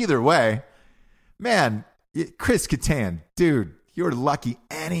 Either way, man, Chris Kattan, dude, you're lucky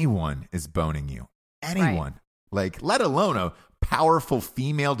anyone is boning you. Anyone. Right. Like, let alone a powerful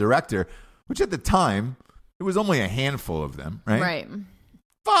female director, which at the time, it was only a handful of them, right? Right.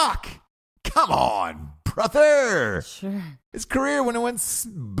 Fuck. Come on, brother. Sure. His career when it went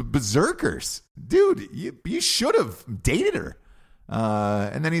berserkers. Dude, you should have dated her.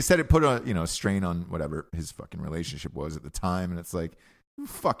 And then he said it put a strain on whatever his fucking relationship was at the time. And it's like, who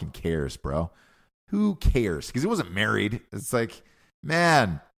fucking cares, bro? Who cares? Because he wasn't married. It's like,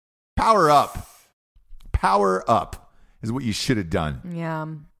 man, power up. Power up is what you should have done. Yeah.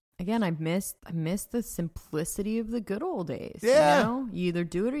 Again, I miss the simplicity of the good old days. Yeah. You either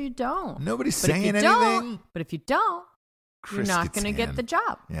do it or you don't. Nobody's saying anything. But if you don't, you're not going to get the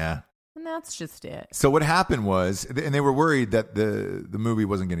job. Yeah. And that's just it. So what happened was, and they were worried that the movie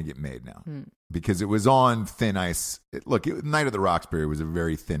wasn't going to get made now because it was on thin ice. Night at the Roxbury was a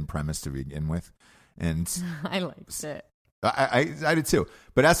very thin premise to begin with. And I liked it. I did too.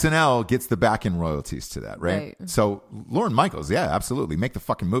 But SNL gets the back-end royalties to that, right? So Lorne Michaels, yeah, absolutely. Make the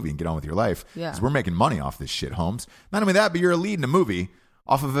fucking movie and get on with your life. Yeah. Because we're making money off this shit, Holmes. Not only that, but you're a lead in a movie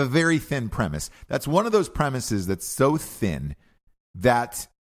off of a very thin premise. That's one of those premises that's so thin that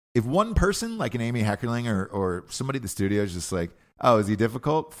if one person, like an Amy Heckerling or somebody at the studio is just like, oh, is he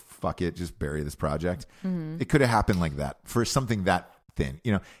difficult? Fuck it, just bury this project. It could have happened like that for something that thin.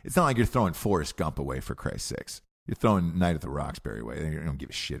 It's not like you're throwing Forrest Gump away, for Christ's sakes. You're throwing Night at the Roxbury away. They don't give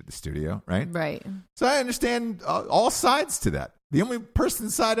a shit at the studio, right? Right. So I understand all sides to that. The only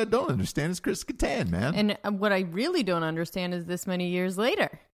person's side I don't understand is Chris Kattan, man. And what I really don't understand is this many years later.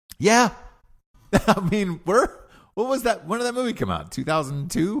 Yeah. I mean, what was that? When did that movie come out?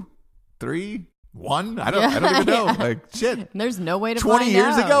 2002? 3? 1? I don't even know. Yeah. Like, shit. There's no way to 20 find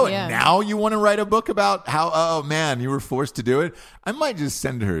years out. ago, Yeah. and now you want to write a book about how, oh, man, you were forced to do it? I might just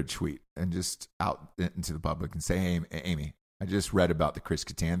send her a tweet and just out into the public and say, hey, Amy, I just read about the Chris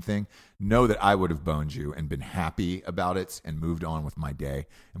Kattan thing. Know that I would have boned you and been happy about it and moved on with my day.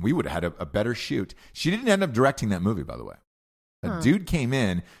 And we would have had a better shoot. She didn't end up directing that movie, by the way. A dude came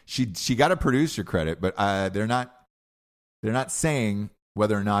in. She got a producer credit, but they're not saying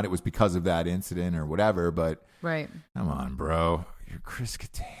whether or not it was because of that incident or whatever. But right, come on, bro, you're Chris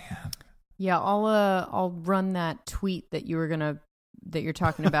Kattan. Yeah, I'll run that tweet that you're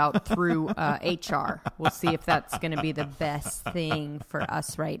talking about through HR. We'll see if that's gonna be the best thing for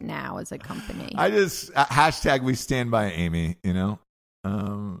us right now as a company. I just hashtag we stand by Amy. You know.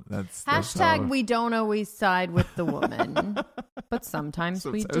 That's hashtag we don't always side with the woman, but sometimes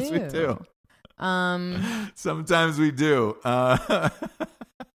we do. Sometimes we do.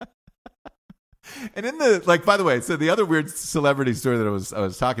 And in the by the way, so the other weird celebrity story that I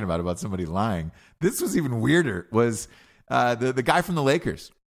was talking about somebody lying. This was even weirder. Was the guy from the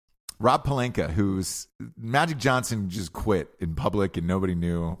Lakers, Rob Pelinka, who's Magic Johnson just quit in public and nobody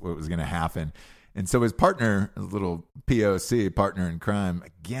knew what was going to happen. And so his partner, a little POC, partner in crime,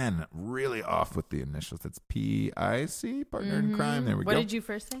 again, really off with the initials. That's PIC, partner in crime. There we go. What did you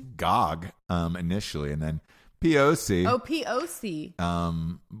first say? GOG, initially, and then POC. Oh, POC. I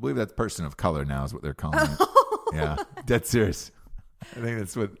believe that's person of color now is what they're calling it. Yeah, dead serious. I think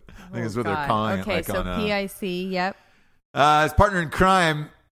that's what they're calling it. Okay, so PIC, yep. His partner in crime,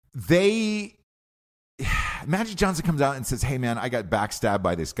 Magic Johnson comes out and says, "Hey man, I got backstabbed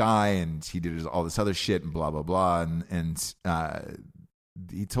by this guy, and he did all this other shit, and blah blah blah." And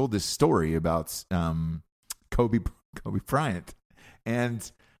he told this story about Kobe Bryant,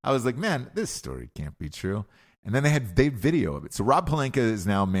 and I was like, "Man, this story can't be true." And then they had video of it. So Rob Pelinka is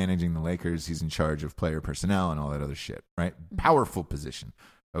now managing the Lakers. He's in charge of player personnel and all that other shit. Right? Powerful position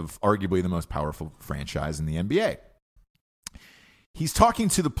of arguably the most powerful franchise in the NBA. He's talking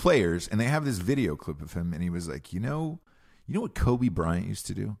to the players, and they have this video clip of him, and he was like, you know what Kobe Bryant used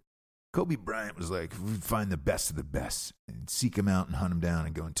to do? Kobe Bryant was like, we'd find the best of the best and seek them out and hunt them down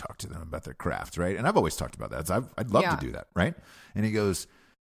and go and talk to them about their craft, right? And I've always talked about that. So I'd love to do that, right? And he goes,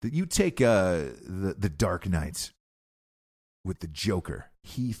 you take the Dark Knight with the Joker,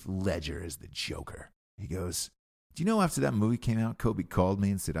 Heath Ledger as the Joker. He goes, do you know after that movie came out, Kobe called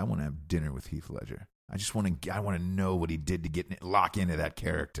me and said, I want to have dinner with Heath Ledger. I want to know what he did to lock into that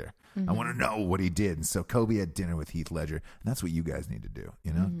character. Mm-hmm. I want to know what he did. And so Kobe had dinner with Heath Ledger. And that's what you guys need to do,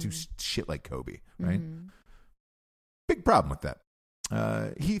 do shit like Kobe, right? Mm-hmm. Big problem with that.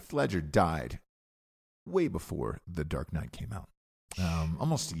 Heath Ledger died way before The Dark Knight came out.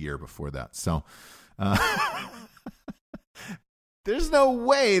 Almost a year before that. So there's no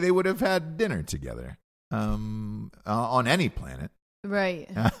way they would have had dinner together on any planet. Right.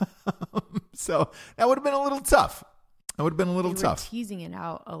 So that would have been a little tough. They were teasing it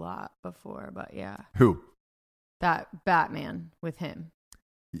out a lot before, but yeah. Who? That Batman with him.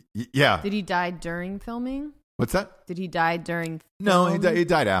 Yeah. Did he die during filming? What's that? Did he die during film? No, he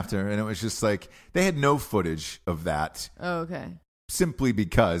died after, and it was just like they had no footage of that. Oh, okay. Simply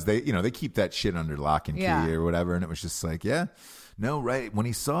because they keep that shit under lock and key or whatever, and it was just like, right when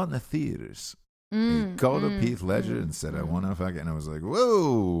he saw it in the theaters. He called up Heath Ledger and said, I want to fuck it. And I was like,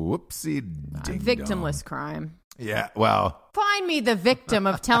 whoa, whoopsie ding victimless crime. Yeah, well. Find me the victim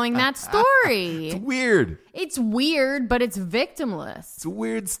of telling that story. It's weird. It's weird, but it's victimless. It's a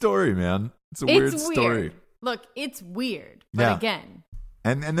weird story, man. It's a weird story. Look, it's weird. But again.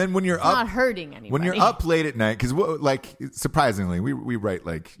 And then when you're it's not hurting anybody. When you're up late at night, because surprisingly, we write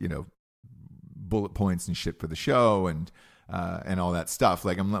bullet points and shit for the show and all that stuff.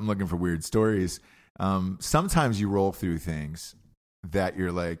 Like I'm looking for weird stories. Sometimes you roll through things that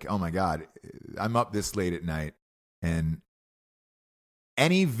you're like, oh my God, I'm up this late at night and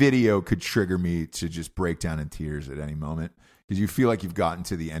any video could trigger me to just break down in tears at any moment because you feel like you've gotten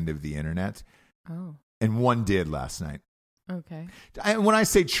to the end of the internet. Oh. And one did last night. Okay. When I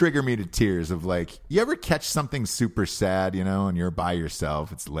say trigger me to tears of you ever catch something super sad, and you're by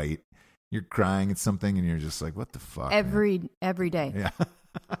yourself, it's late. You're crying at something and you're just like, what the fuck? Every day. Yeah.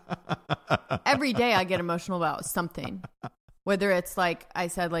 Every day I get emotional about something. Whether it's like I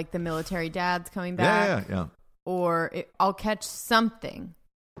said, the military dad's coming back. Yeah. Or I'll catch something.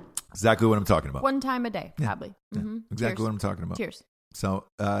 Exactly what I'm talking about. One time a day, probably. Yeah. Mm-hmm. Exactly Cheers. what I'm talking about. Cheers. So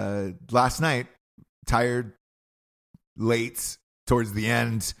last night, tired, late, towards the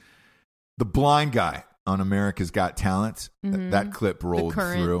end, the blind guy on America's Got Talent, that clip rolled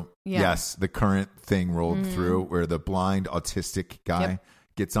through. Yeah. Yes, the current thing rolled through where the blind autistic guy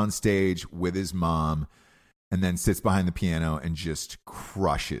gets on stage with his mom and then sits behind the piano and just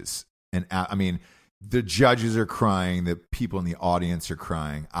crushes. And I mean, the judges are crying. The people in the audience are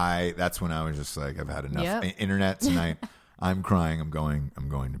crying. That's when I was just like, I've had enough internet tonight. I'm crying. I'm going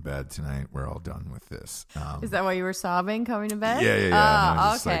to bed tonight. We're all done with this. Is that why you were sobbing coming to bed? Yeah. And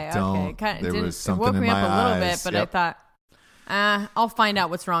I was just Okay. like, don't. There was something woke in me my up a little eyes. bit, but I thought, I'll find out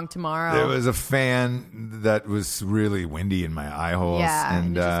what's wrong tomorrow. There was a fan that was really windy in my eye holes. Yeah,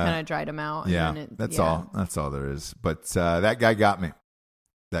 and it just kind of dried them out. And Yeah, then that's all. That's all there is. But that guy got me.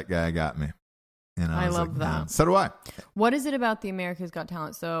 And I was love like, that. "Man." So do I. What is it about the America's Got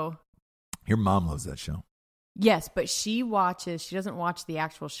Talent? So Your mom loves that show. yes, but she doesn't watch the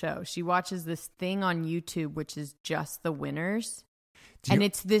actual show. She watches this thing on YouTube, which is just the winners. And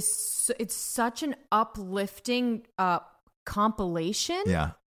it's such an uplifting compilation.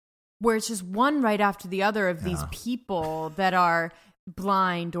 Yeah. Where it's just one right after the other of these people that are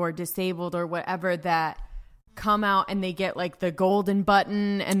blind or disabled or whatever that come out and they get like the golden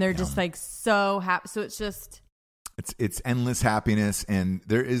button and they're just like so happy. So it's just it's endless happiness, and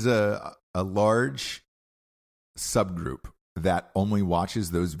there is a large subgroup that only watches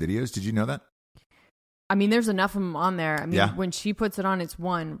those videos. Did you know that? I mean, there's enough of them on there. I mean, Yeah. when she puts it on, it's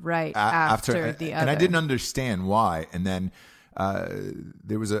one right after the other. And I didn't understand why. And then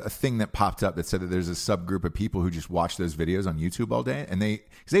there was a thing that popped up that said that there's a subgroup of people who just watch those videos on YouTube all day, and because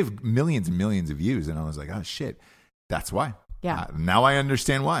they have millions and millions of views. And I was like, oh shit, that's why. Yeah. Now I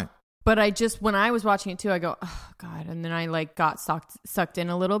understand why. But when I was watching it too, I go, oh God. And then I like got sucked in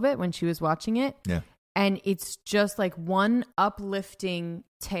a little bit when she was watching it. Yeah. And it's just like one uplifting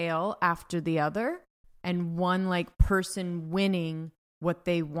tale after the other, and one like person winning what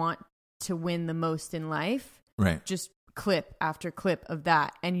they want to win the most in life. Right. Just clip after clip of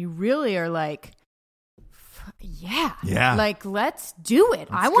that. And you really are like, yeah. Like, let's do it.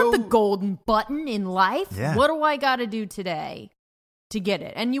 I want the golden button in life. Yeah. What do I got to do today to get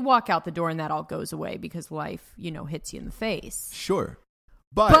it? And you walk out the door and that all goes away because life, hits you in the face. Sure.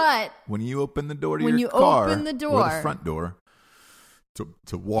 But when you open the door to your car, or the front door,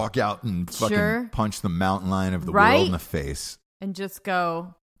 to walk out and fucking punch the mountain lion of the world in the face. And just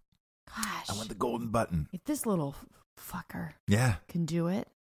go, gosh. I want the golden button. If this little fucker can do it,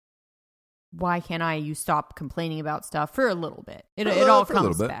 why can't I? You stop complaining about stuff for a little bit. It all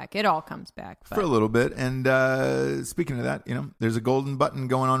comes back. It all comes back. But. For a little bit. And speaking of that, there's a golden button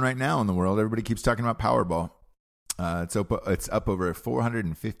going on right now in the world. Everybody keeps talking about Powerball. It's up over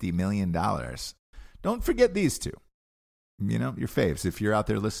 $450 million. Don't forget these two. Your faves. If you're out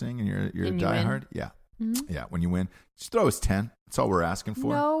there listening and you're a diehard, yeah, when you win, just throw us 10. That's all we're asking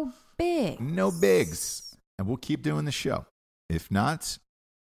for. No bigs. And we'll keep doing the show. If not,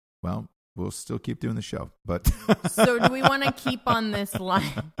 well, we'll still keep doing the show. But so, do we want to keep on this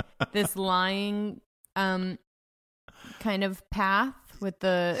lying kind of path with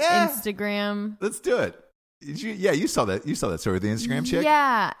the Instagram? Let's do it. You saw that. You saw that story with the Instagram chick.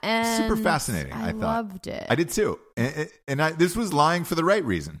 Yeah, and super fascinating. I thought loved it. I did too. And this was lying for the right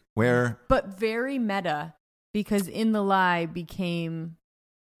reason. But very meta, because in the lie became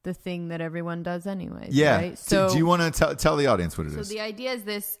the thing that everyone does anyways. Yeah. Right? So do you want to tell the audience what it is? So the idea is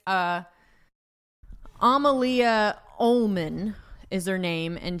this: Amalia Ullman is her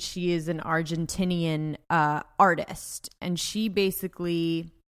name, and she is an Argentinian artist, and she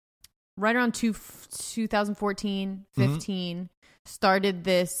basically. Right around 2014, 15, started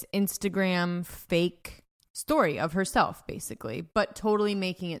this Instagram fake story of herself, basically, but totally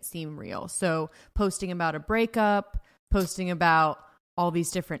making it seem real. So posting about a breakup, posting about all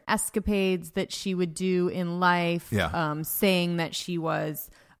these different escapades that she would do in life, saying that she was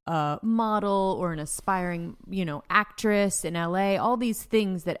a model or an aspiring, actress in LA, all these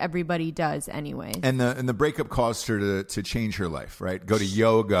things that everybody does anyway. And the breakup caused her to change her life, right? Go to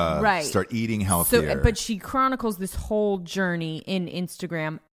yoga, start eating healthier. So, but she chronicles this whole journey in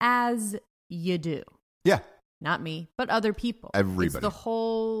Instagram as you do. Yeah. Not me, but other people. Everybody. It's the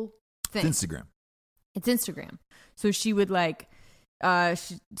whole thing. It's Instagram. So she would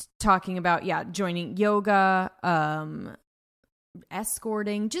she's talking about, joining yoga,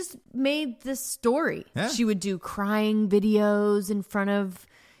 escorting, just made this story. Yeah. She would do crying videos in front of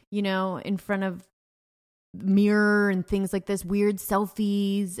mirror and things like this, weird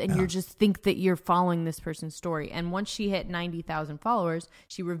selfies, and you just think that you're following this person's story. And once she hit 90,000 followers,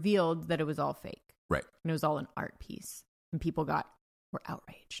 she revealed that it was all fake. Right. And it was all an art piece. And people were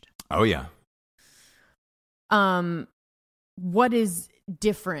outraged. Oh yeah. What is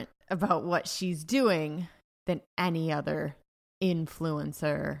different about what she's doing than any other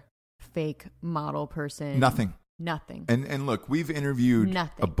influencer, fake model person? Nothing. And look, we've interviewed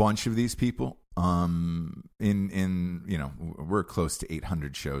a bunch of these people. We're close to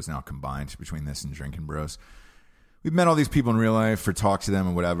 800 shows now combined between this and Drinking Bros. We've met all these people in real life or talked to them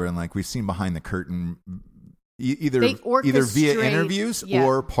or whatever, and we've seen behind the curtain, either via interviews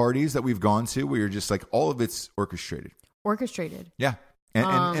or parties that we've gone to where you're just like, all of it's orchestrated. Yeah.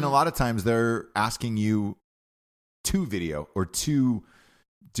 And a lot of times they're asking you to video or to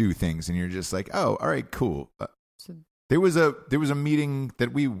do things, and you're just like, oh, all right, cool. There was a meeting that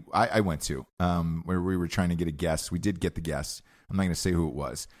I went to where we were trying to get a guest. We did get the guest. I'm not going to say who it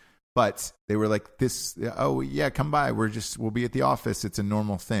was, but they were like, this, oh yeah, come by. We'll be at the office. It's a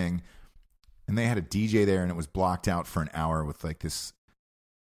normal thing. And they had a DJ there, and it was blocked out for an hour with like this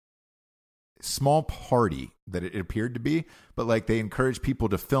small party that it appeared to be, but like they encouraged people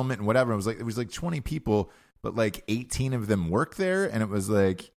to film it and whatever. It was like 20 people, but like 18 of them work there, and it was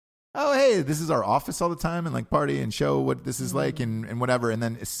like, oh hey, this is our office all the time, and like party and show what this is like and whatever. And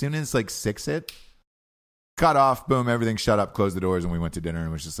then as soon as like 6 hit, cut off, boom, everything shut up, closed the doors, and we went to dinner, and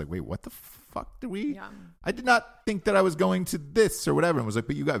it was just like, wait, what the fuck did we? Yeah. I did not think that I was going to this or whatever. And it was like,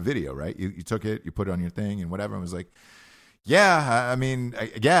 but you got video, right? You took it, you put it on your thing and whatever. And it was like, yeah, I mean, I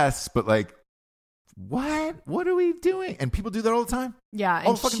guess, but like, what are we doing? And people do that all the time. Yeah,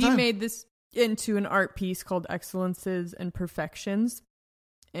 and she made this into an art piece called Excellences and Perfections,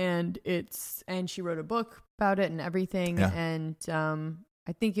 and she wrote a book about it and everything. Yeah. And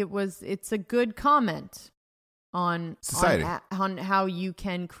I think it's a good comment on society, on how you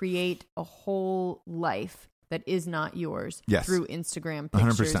can create a whole life that is not yours through Instagram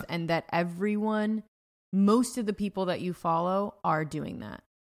pictures, 100%. And that most of the people that you follow are doing that.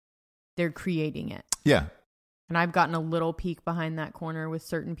 They're creating it. Yeah. And I've gotten a little peek behind that corner with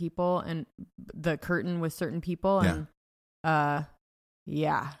certain people, and the curtain with certain people, and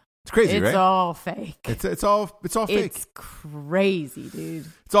it's crazy, right? It's all fake. It's all fake. It's crazy, dude.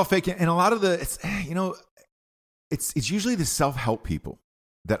 It's all fake, and a lot of it's usually the self-help people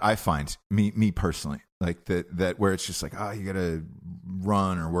that I find, me personally, like that where it's just like, oh, you got to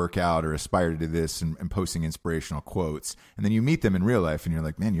run or work out or aspire to do this, and posting inspirational quotes, and then you meet them in real life, and you're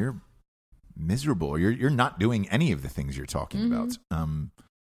like, man, you're miserable, or you're not doing any of the things you're talking about.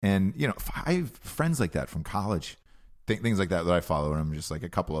 And I have friends like that from college, things like that I follow, and I'm just like, a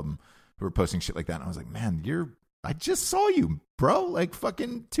couple of them who were posting shit like that, and I was like, man, I just saw you, bro, like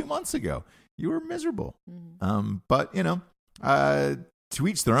fucking 2 months ago. You were miserable. But to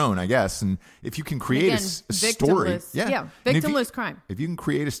each their own, I guess. And if you can create a story, victimless crime. If you can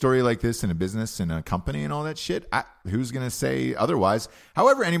create a story like this in a business and a company and all that shit, who's going to say otherwise?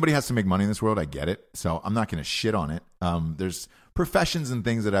 However, anybody has to make money in this world. I get it. So I'm not going to shit on it. There's professions and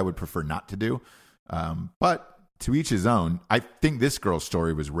things that I would prefer not to do. But to each his own. I think this girl's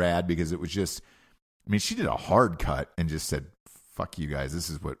story was rad because it was just, she did a hard cut and just said, fuck you guys. This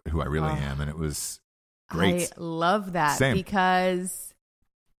is who I really am. And it was great. I love that because,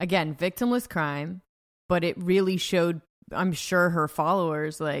 again, victimless crime, but it really showed, I'm sure, her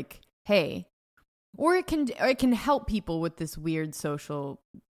followers like, hey, or it can help people with this weird social,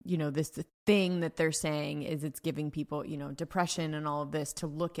 this thing that they're saying is it's giving people, depression and all of this, to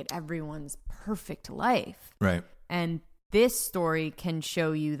look at everyone's perfect life. Right. And this story can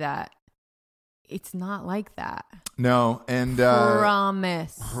show you that it's not like that. No, and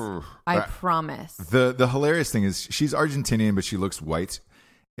promise. I promise. The hilarious thing is she's Argentinian, but she looks white.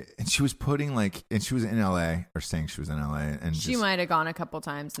 And she was putting and she was in LA, or saying she was in LA, and she might have gone a couple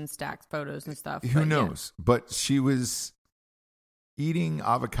times and stacked photos and stuff. Who knows? Yeah. But she was eating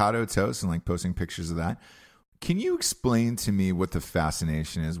avocado toast and posting pictures of that. Can you explain to me what the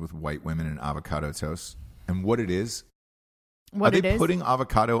fascination is with white women and avocado toast and what it is? Are they putting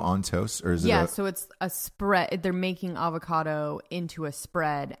avocado on toast, or is it? So it's a spread. They're making avocado into a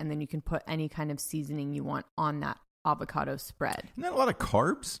spread, and then you can put any kind of seasoning you want on that avocado spread. Isn't that a lot of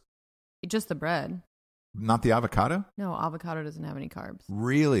carbs? Just the bread. Not the avocado? No, avocado doesn't have any carbs.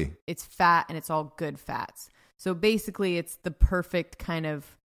 Really? It's fat, and it's all good fats. So basically, it's the perfect kind of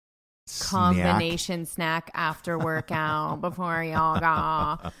combination snack after workout before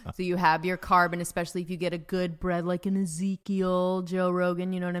yoga. So you have your carb, and especially if you get a good bread like an Ezekiel, Joe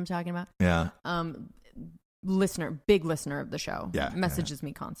Rogan, you know what I'm talking about? Yeah. Big listener of the show. Yeah. Messages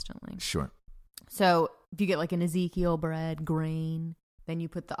me constantly. Sure. So if you get like an Ezekiel bread, grain, then you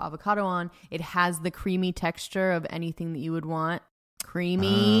put the avocado on. It has the creamy texture of anything that you would want.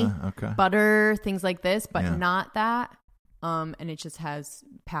 Creamy, butter, things like this, but not that. And it just has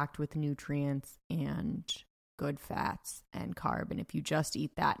packed with nutrients and good fats and carb. And if you just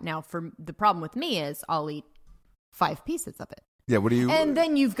eat that, now for the problem with me is I'll eat 5 pieces of it. Yeah, what do you? And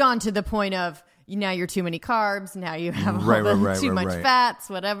then you've gone to the point of now you're too many carbs. Now you have too much fats,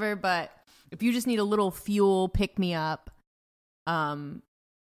 whatever. But if you just need a little fuel pick me up, in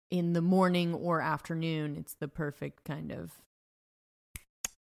the morning or afternoon, it's the perfect kind of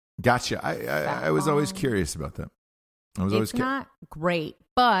Gotcha. I was always curious about that. It's not great,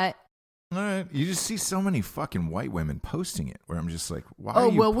 but all right. You just see so many fucking white women posting it where I'm just like, why are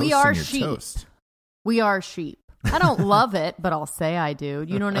you posting we are your sheep. toast? We are sheep. I don't love it, but I'll say I do.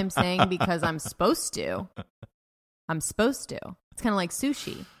 You know what I'm saying? Because I'm supposed to. It's kind of like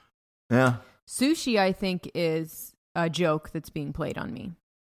sushi. Yeah. Sushi, I think, is a joke that's being played on me.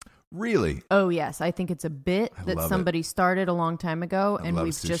 Really? Oh, yes. I think it's a bit that somebody started a long time ago, and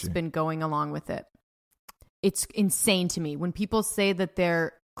we've sushi. Just been going along with it. It's insane to me. When people say that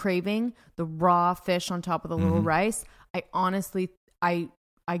they're craving the raw fish on top of the little rice, I honestly, I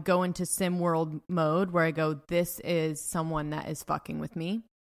go into sim world mode where I go, this is someone that is fucking with me.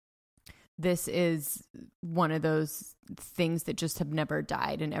 This is one of those things that just have never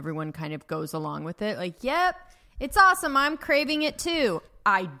died, and everyone kind of goes along with it. Like, yep, it's awesome. I'm craving it too.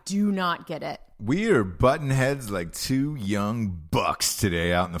 I do not get it. We are butting heads like two young bucks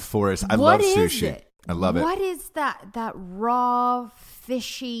today out in the forest. I love sushi. I love it. What is that raw,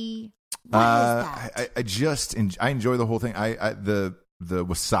 fishy? What is that? I enjoy the whole thing. The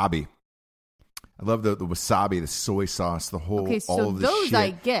wasabi. I love the wasabi, the soy sauce, the whole. Okay, so all of the those shit. I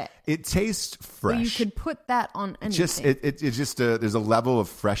get. It tastes fresh. So you could put that on anything. It's just there's a level of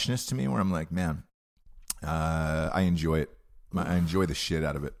freshness to me where I'm like, man, I enjoy it. I enjoy the shit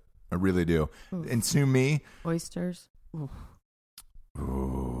out of it. I really do. Ooh. And to me, oysters. Ooh.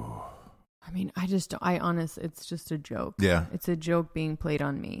 I mean, it's just a joke. Yeah. It's a joke being played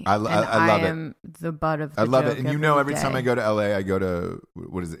on me. I love it. I am the butt of the I love joke it. And every day. time I go to LA, I go to,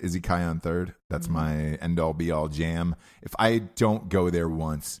 what is it, Izzy Kion Third. That's my end all be all jam. If I don't go there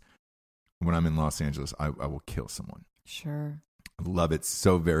once when I'm in Los Angeles, I will kill someone. Sure. I love it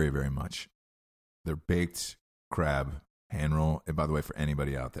so very, very much. Their baked crab hand roll. And by the way, for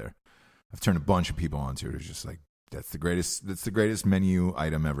anybody out there, I've turned a bunch of people onto it. It's just like, that's the greatest menu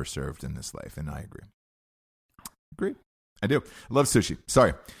item ever served in this life, and I agree. I do. I love sushi.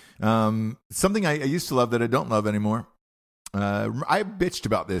 Sorry. Something I used to love that I don't love anymore. I bitched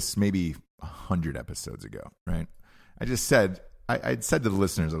about this maybe 100 episodes ago, right? I just said, I'd said to the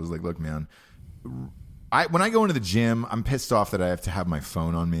listeners, I was like, look, man, when I go into the gym, I'm pissed off that I have to have my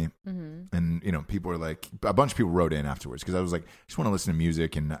phone on me. And, people are like, a bunch of people wrote in afterwards because I was like, I just want to listen to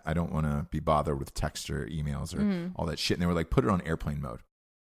music and I don't want to be bothered with text or emails or all that shit. And they were like, put it on airplane mode.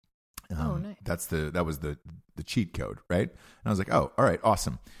 Nice. That was the cheat code, right? And I was like, oh, all right,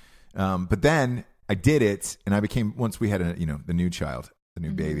 awesome. But then I did it and I became, once we had the new child, the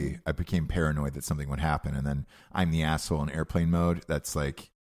new baby, I became paranoid that something would happen. And then I'm the asshole in airplane mode. That's like,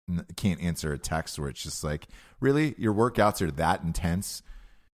 can't answer a text where it's just like, really, your workouts are that intense,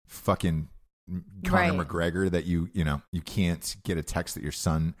 fucking Conor McGregor, that you can't get a text that your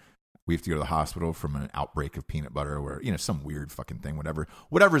son, we have to go to the hospital from an outbreak of peanut butter or some weird fucking thing,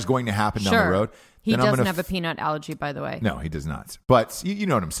 whatever is going to happen down the road. He doesn't have a peanut allergy, by the way. No, he does not. But you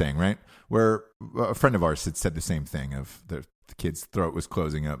know what I'm saying, right? Where a friend of ours had said the same thing of the kid's throat was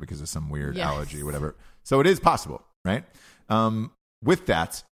closing up because of some weird allergy or whatever. So it is possible, right? With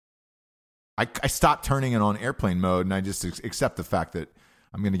that, I stopped turning it on airplane mode and I just accept the fact that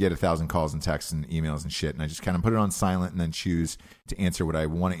I'm going to get 1,000 calls and texts and emails and shit. And I just kind of put it on silent and then choose to answer what I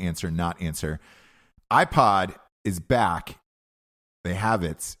want to answer, not answer. iPod is back. They have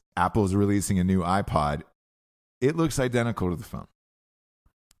it. Apple is releasing a new iPod. It looks identical to the phone.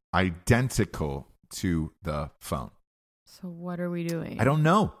 Identical to the phone. So what are we doing? I don't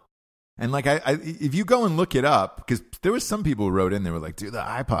know. And like, if you go and look it up, because there was some people who wrote in, they were like, dude, the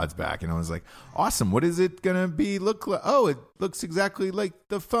iPod's back. And I was like, awesome. What is it going to look like? Oh, it looks exactly like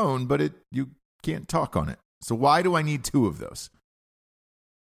the phone, but you can't talk on it. So why do I need two of those?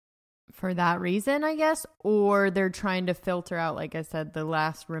 For that reason, I guess. Or they're trying to filter out, like I said, the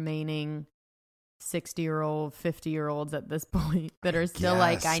last remaining 60-year-old, 50-year-olds at this point that are still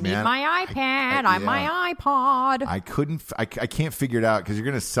like, I need my iPad, I'm my iPod. I can't figure it out because you're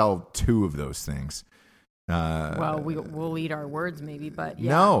going to sell two of those things. Well, we'll eat our words maybe, but yeah.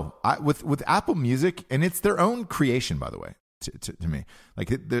 No, with Apple Music, and it's their own creation, by the way, to me. Like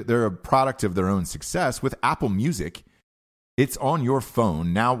they're a product of their own success. With Apple Music, it's on your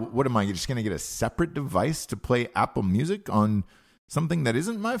phone. Now, what am I just going to get a separate device to play Apple Music on something that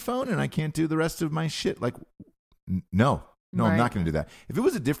isn't my phone and I can't do the rest of my shit? Like, no, I'm not going to do that. If it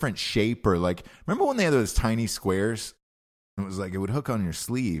was a different shape or like, remember when they had those tiny squares? It was like it would hook on your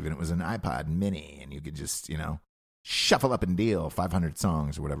sleeve and it was an iPod mini and you could just, shuffle up and deal 500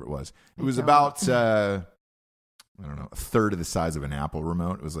 songs or whatever it was. It was about, I don't know, a third of the size of an Apple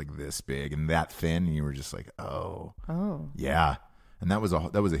remote. It was like this big and that thin. And you were just like, oh, yeah. And that was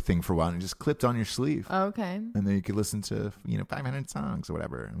a thing for a while, and it just clipped on your sleeve. Okay. And then you could listen to 500 songs or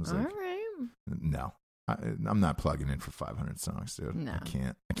whatever. It was All like, right. no, I'm not plugging in for 500 songs, dude. No.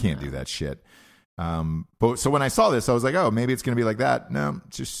 I can't do that shit. But so when I saw this, I was like, oh, maybe it's gonna be like that. No,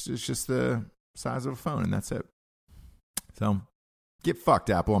 it's just the size of a phone, and that's it. So get fucked,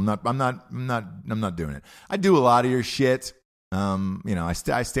 Apple. I'm not doing it. I do a lot of your shit. I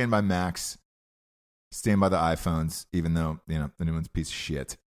stand by Macs. Stand by the iPhones, even though, the new one's a piece of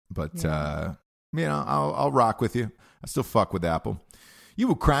shit. But, I'll rock with you. I still fuck with Apple. You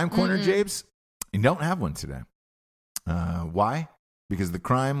have a crime corner, Jabes? You don't have one today. Why? Because the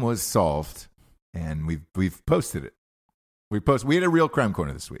crime was solved, and we've posted it. We had a real crime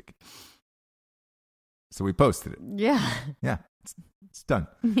corner this week. So we posted it. Yeah. Yeah. It's done.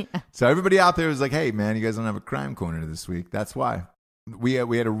 Yeah. So everybody out there was like, hey, man, you guys don't have a crime corner this week. That's why. We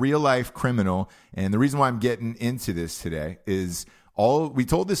had a real life criminal, and the reason why I'm getting into this today is we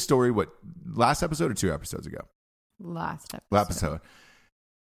told this story last episode or 2 episodes ago? Last episode.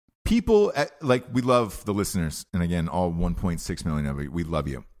 People we love the listeners, and again, all 1.6 million of you, we love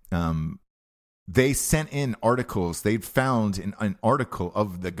you. They sent in articles. They'd found an article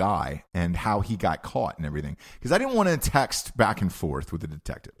of the guy and how he got caught and everything. Because I didn't want to text back and forth with the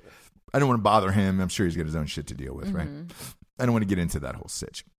detective. I didn't want to bother him. I'm sure he's got his own shit to deal with, right? I don't want to get into that whole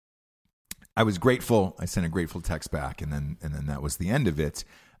sitch. I was grateful. I sent a grateful text back, and then that was the end of it.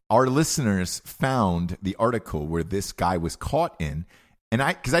 Our listeners found the article where this guy was caught in, and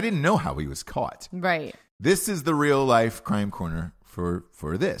because I didn't know how he was caught. Right. This is the real life crime corner for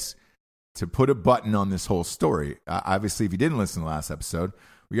this, to put a button on this whole story. Obviously, if you didn't listen to the last episode,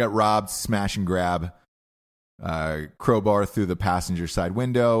 we got robbed, smash and grab, crowbar through the passenger side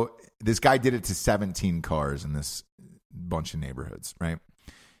window. This guy did it to 17 cars in this bunch of neighborhoods, right?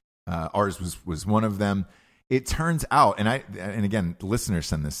 Ours was one of them. It turns out, and again, the listeners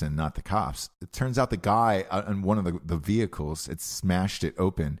send this in, not the cops. It turns out the guy on one of the vehicles, it smashed it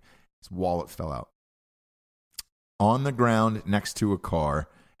open. His wallet fell out on the ground next to a car.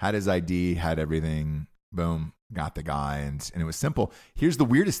 Had his ID, had everything. Boom, got the guy, and it was simple. Here's the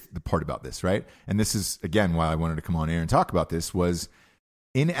weirdest part about this, right? And this is again why I wanted to come on air and talk about this. Was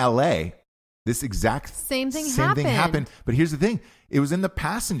in LA. This exact same thing happened. But here's the thing. It was in the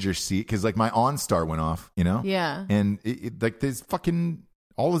passenger seat because my OnStar went off, Yeah. And there's fucking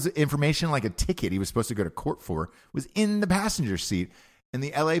all his information, like a ticket he was supposed to go to court for, was in the passenger seat. And the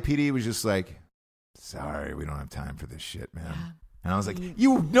LAPD was just like, sorry, we don't have time for this shit, man. Yeah. And I was like,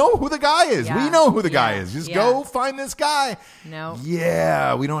 you know who the guy is. Yeah. We know who the guy is. Just go find this guy. No.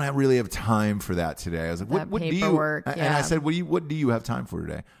 Yeah, we don't really have time for that today. I was like, what do you? Yeah. And I said, what do you have time for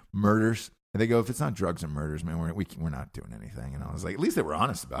today? Murders. And they go, if it's not drugs and murders, man, we're not doing anything. And I was like, at least they were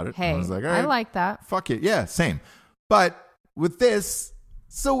honest about it. Hey, and I was like, all right, I like that. Fuck it. Yeah, same. But with this,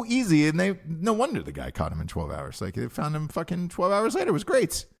 so easy. And no wonder the guy caught him in 12 hours. Like, they found him fucking 12 hours later. It was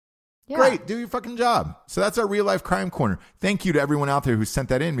great. Yeah. Great. Do your fucking job. So that's our real life crime corner. Thank you to everyone out there who sent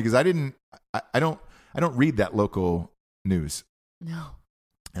that in, because I don't read that local news. No.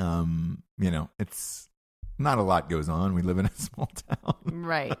 It's not a lot goes on. We live in a small town.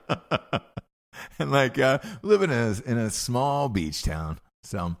 Right. And live in a small beach town.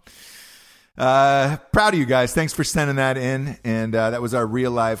 So proud of you guys. Thanks for sending that in. And that was our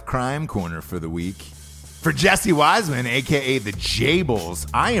real life crime corner for the week. For Jesse Wiseman, a.k.a. the Jables,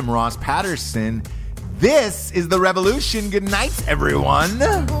 I am Ross Patterson. This is The Revolution. Good night, everyone.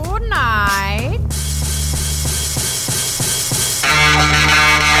 Good night.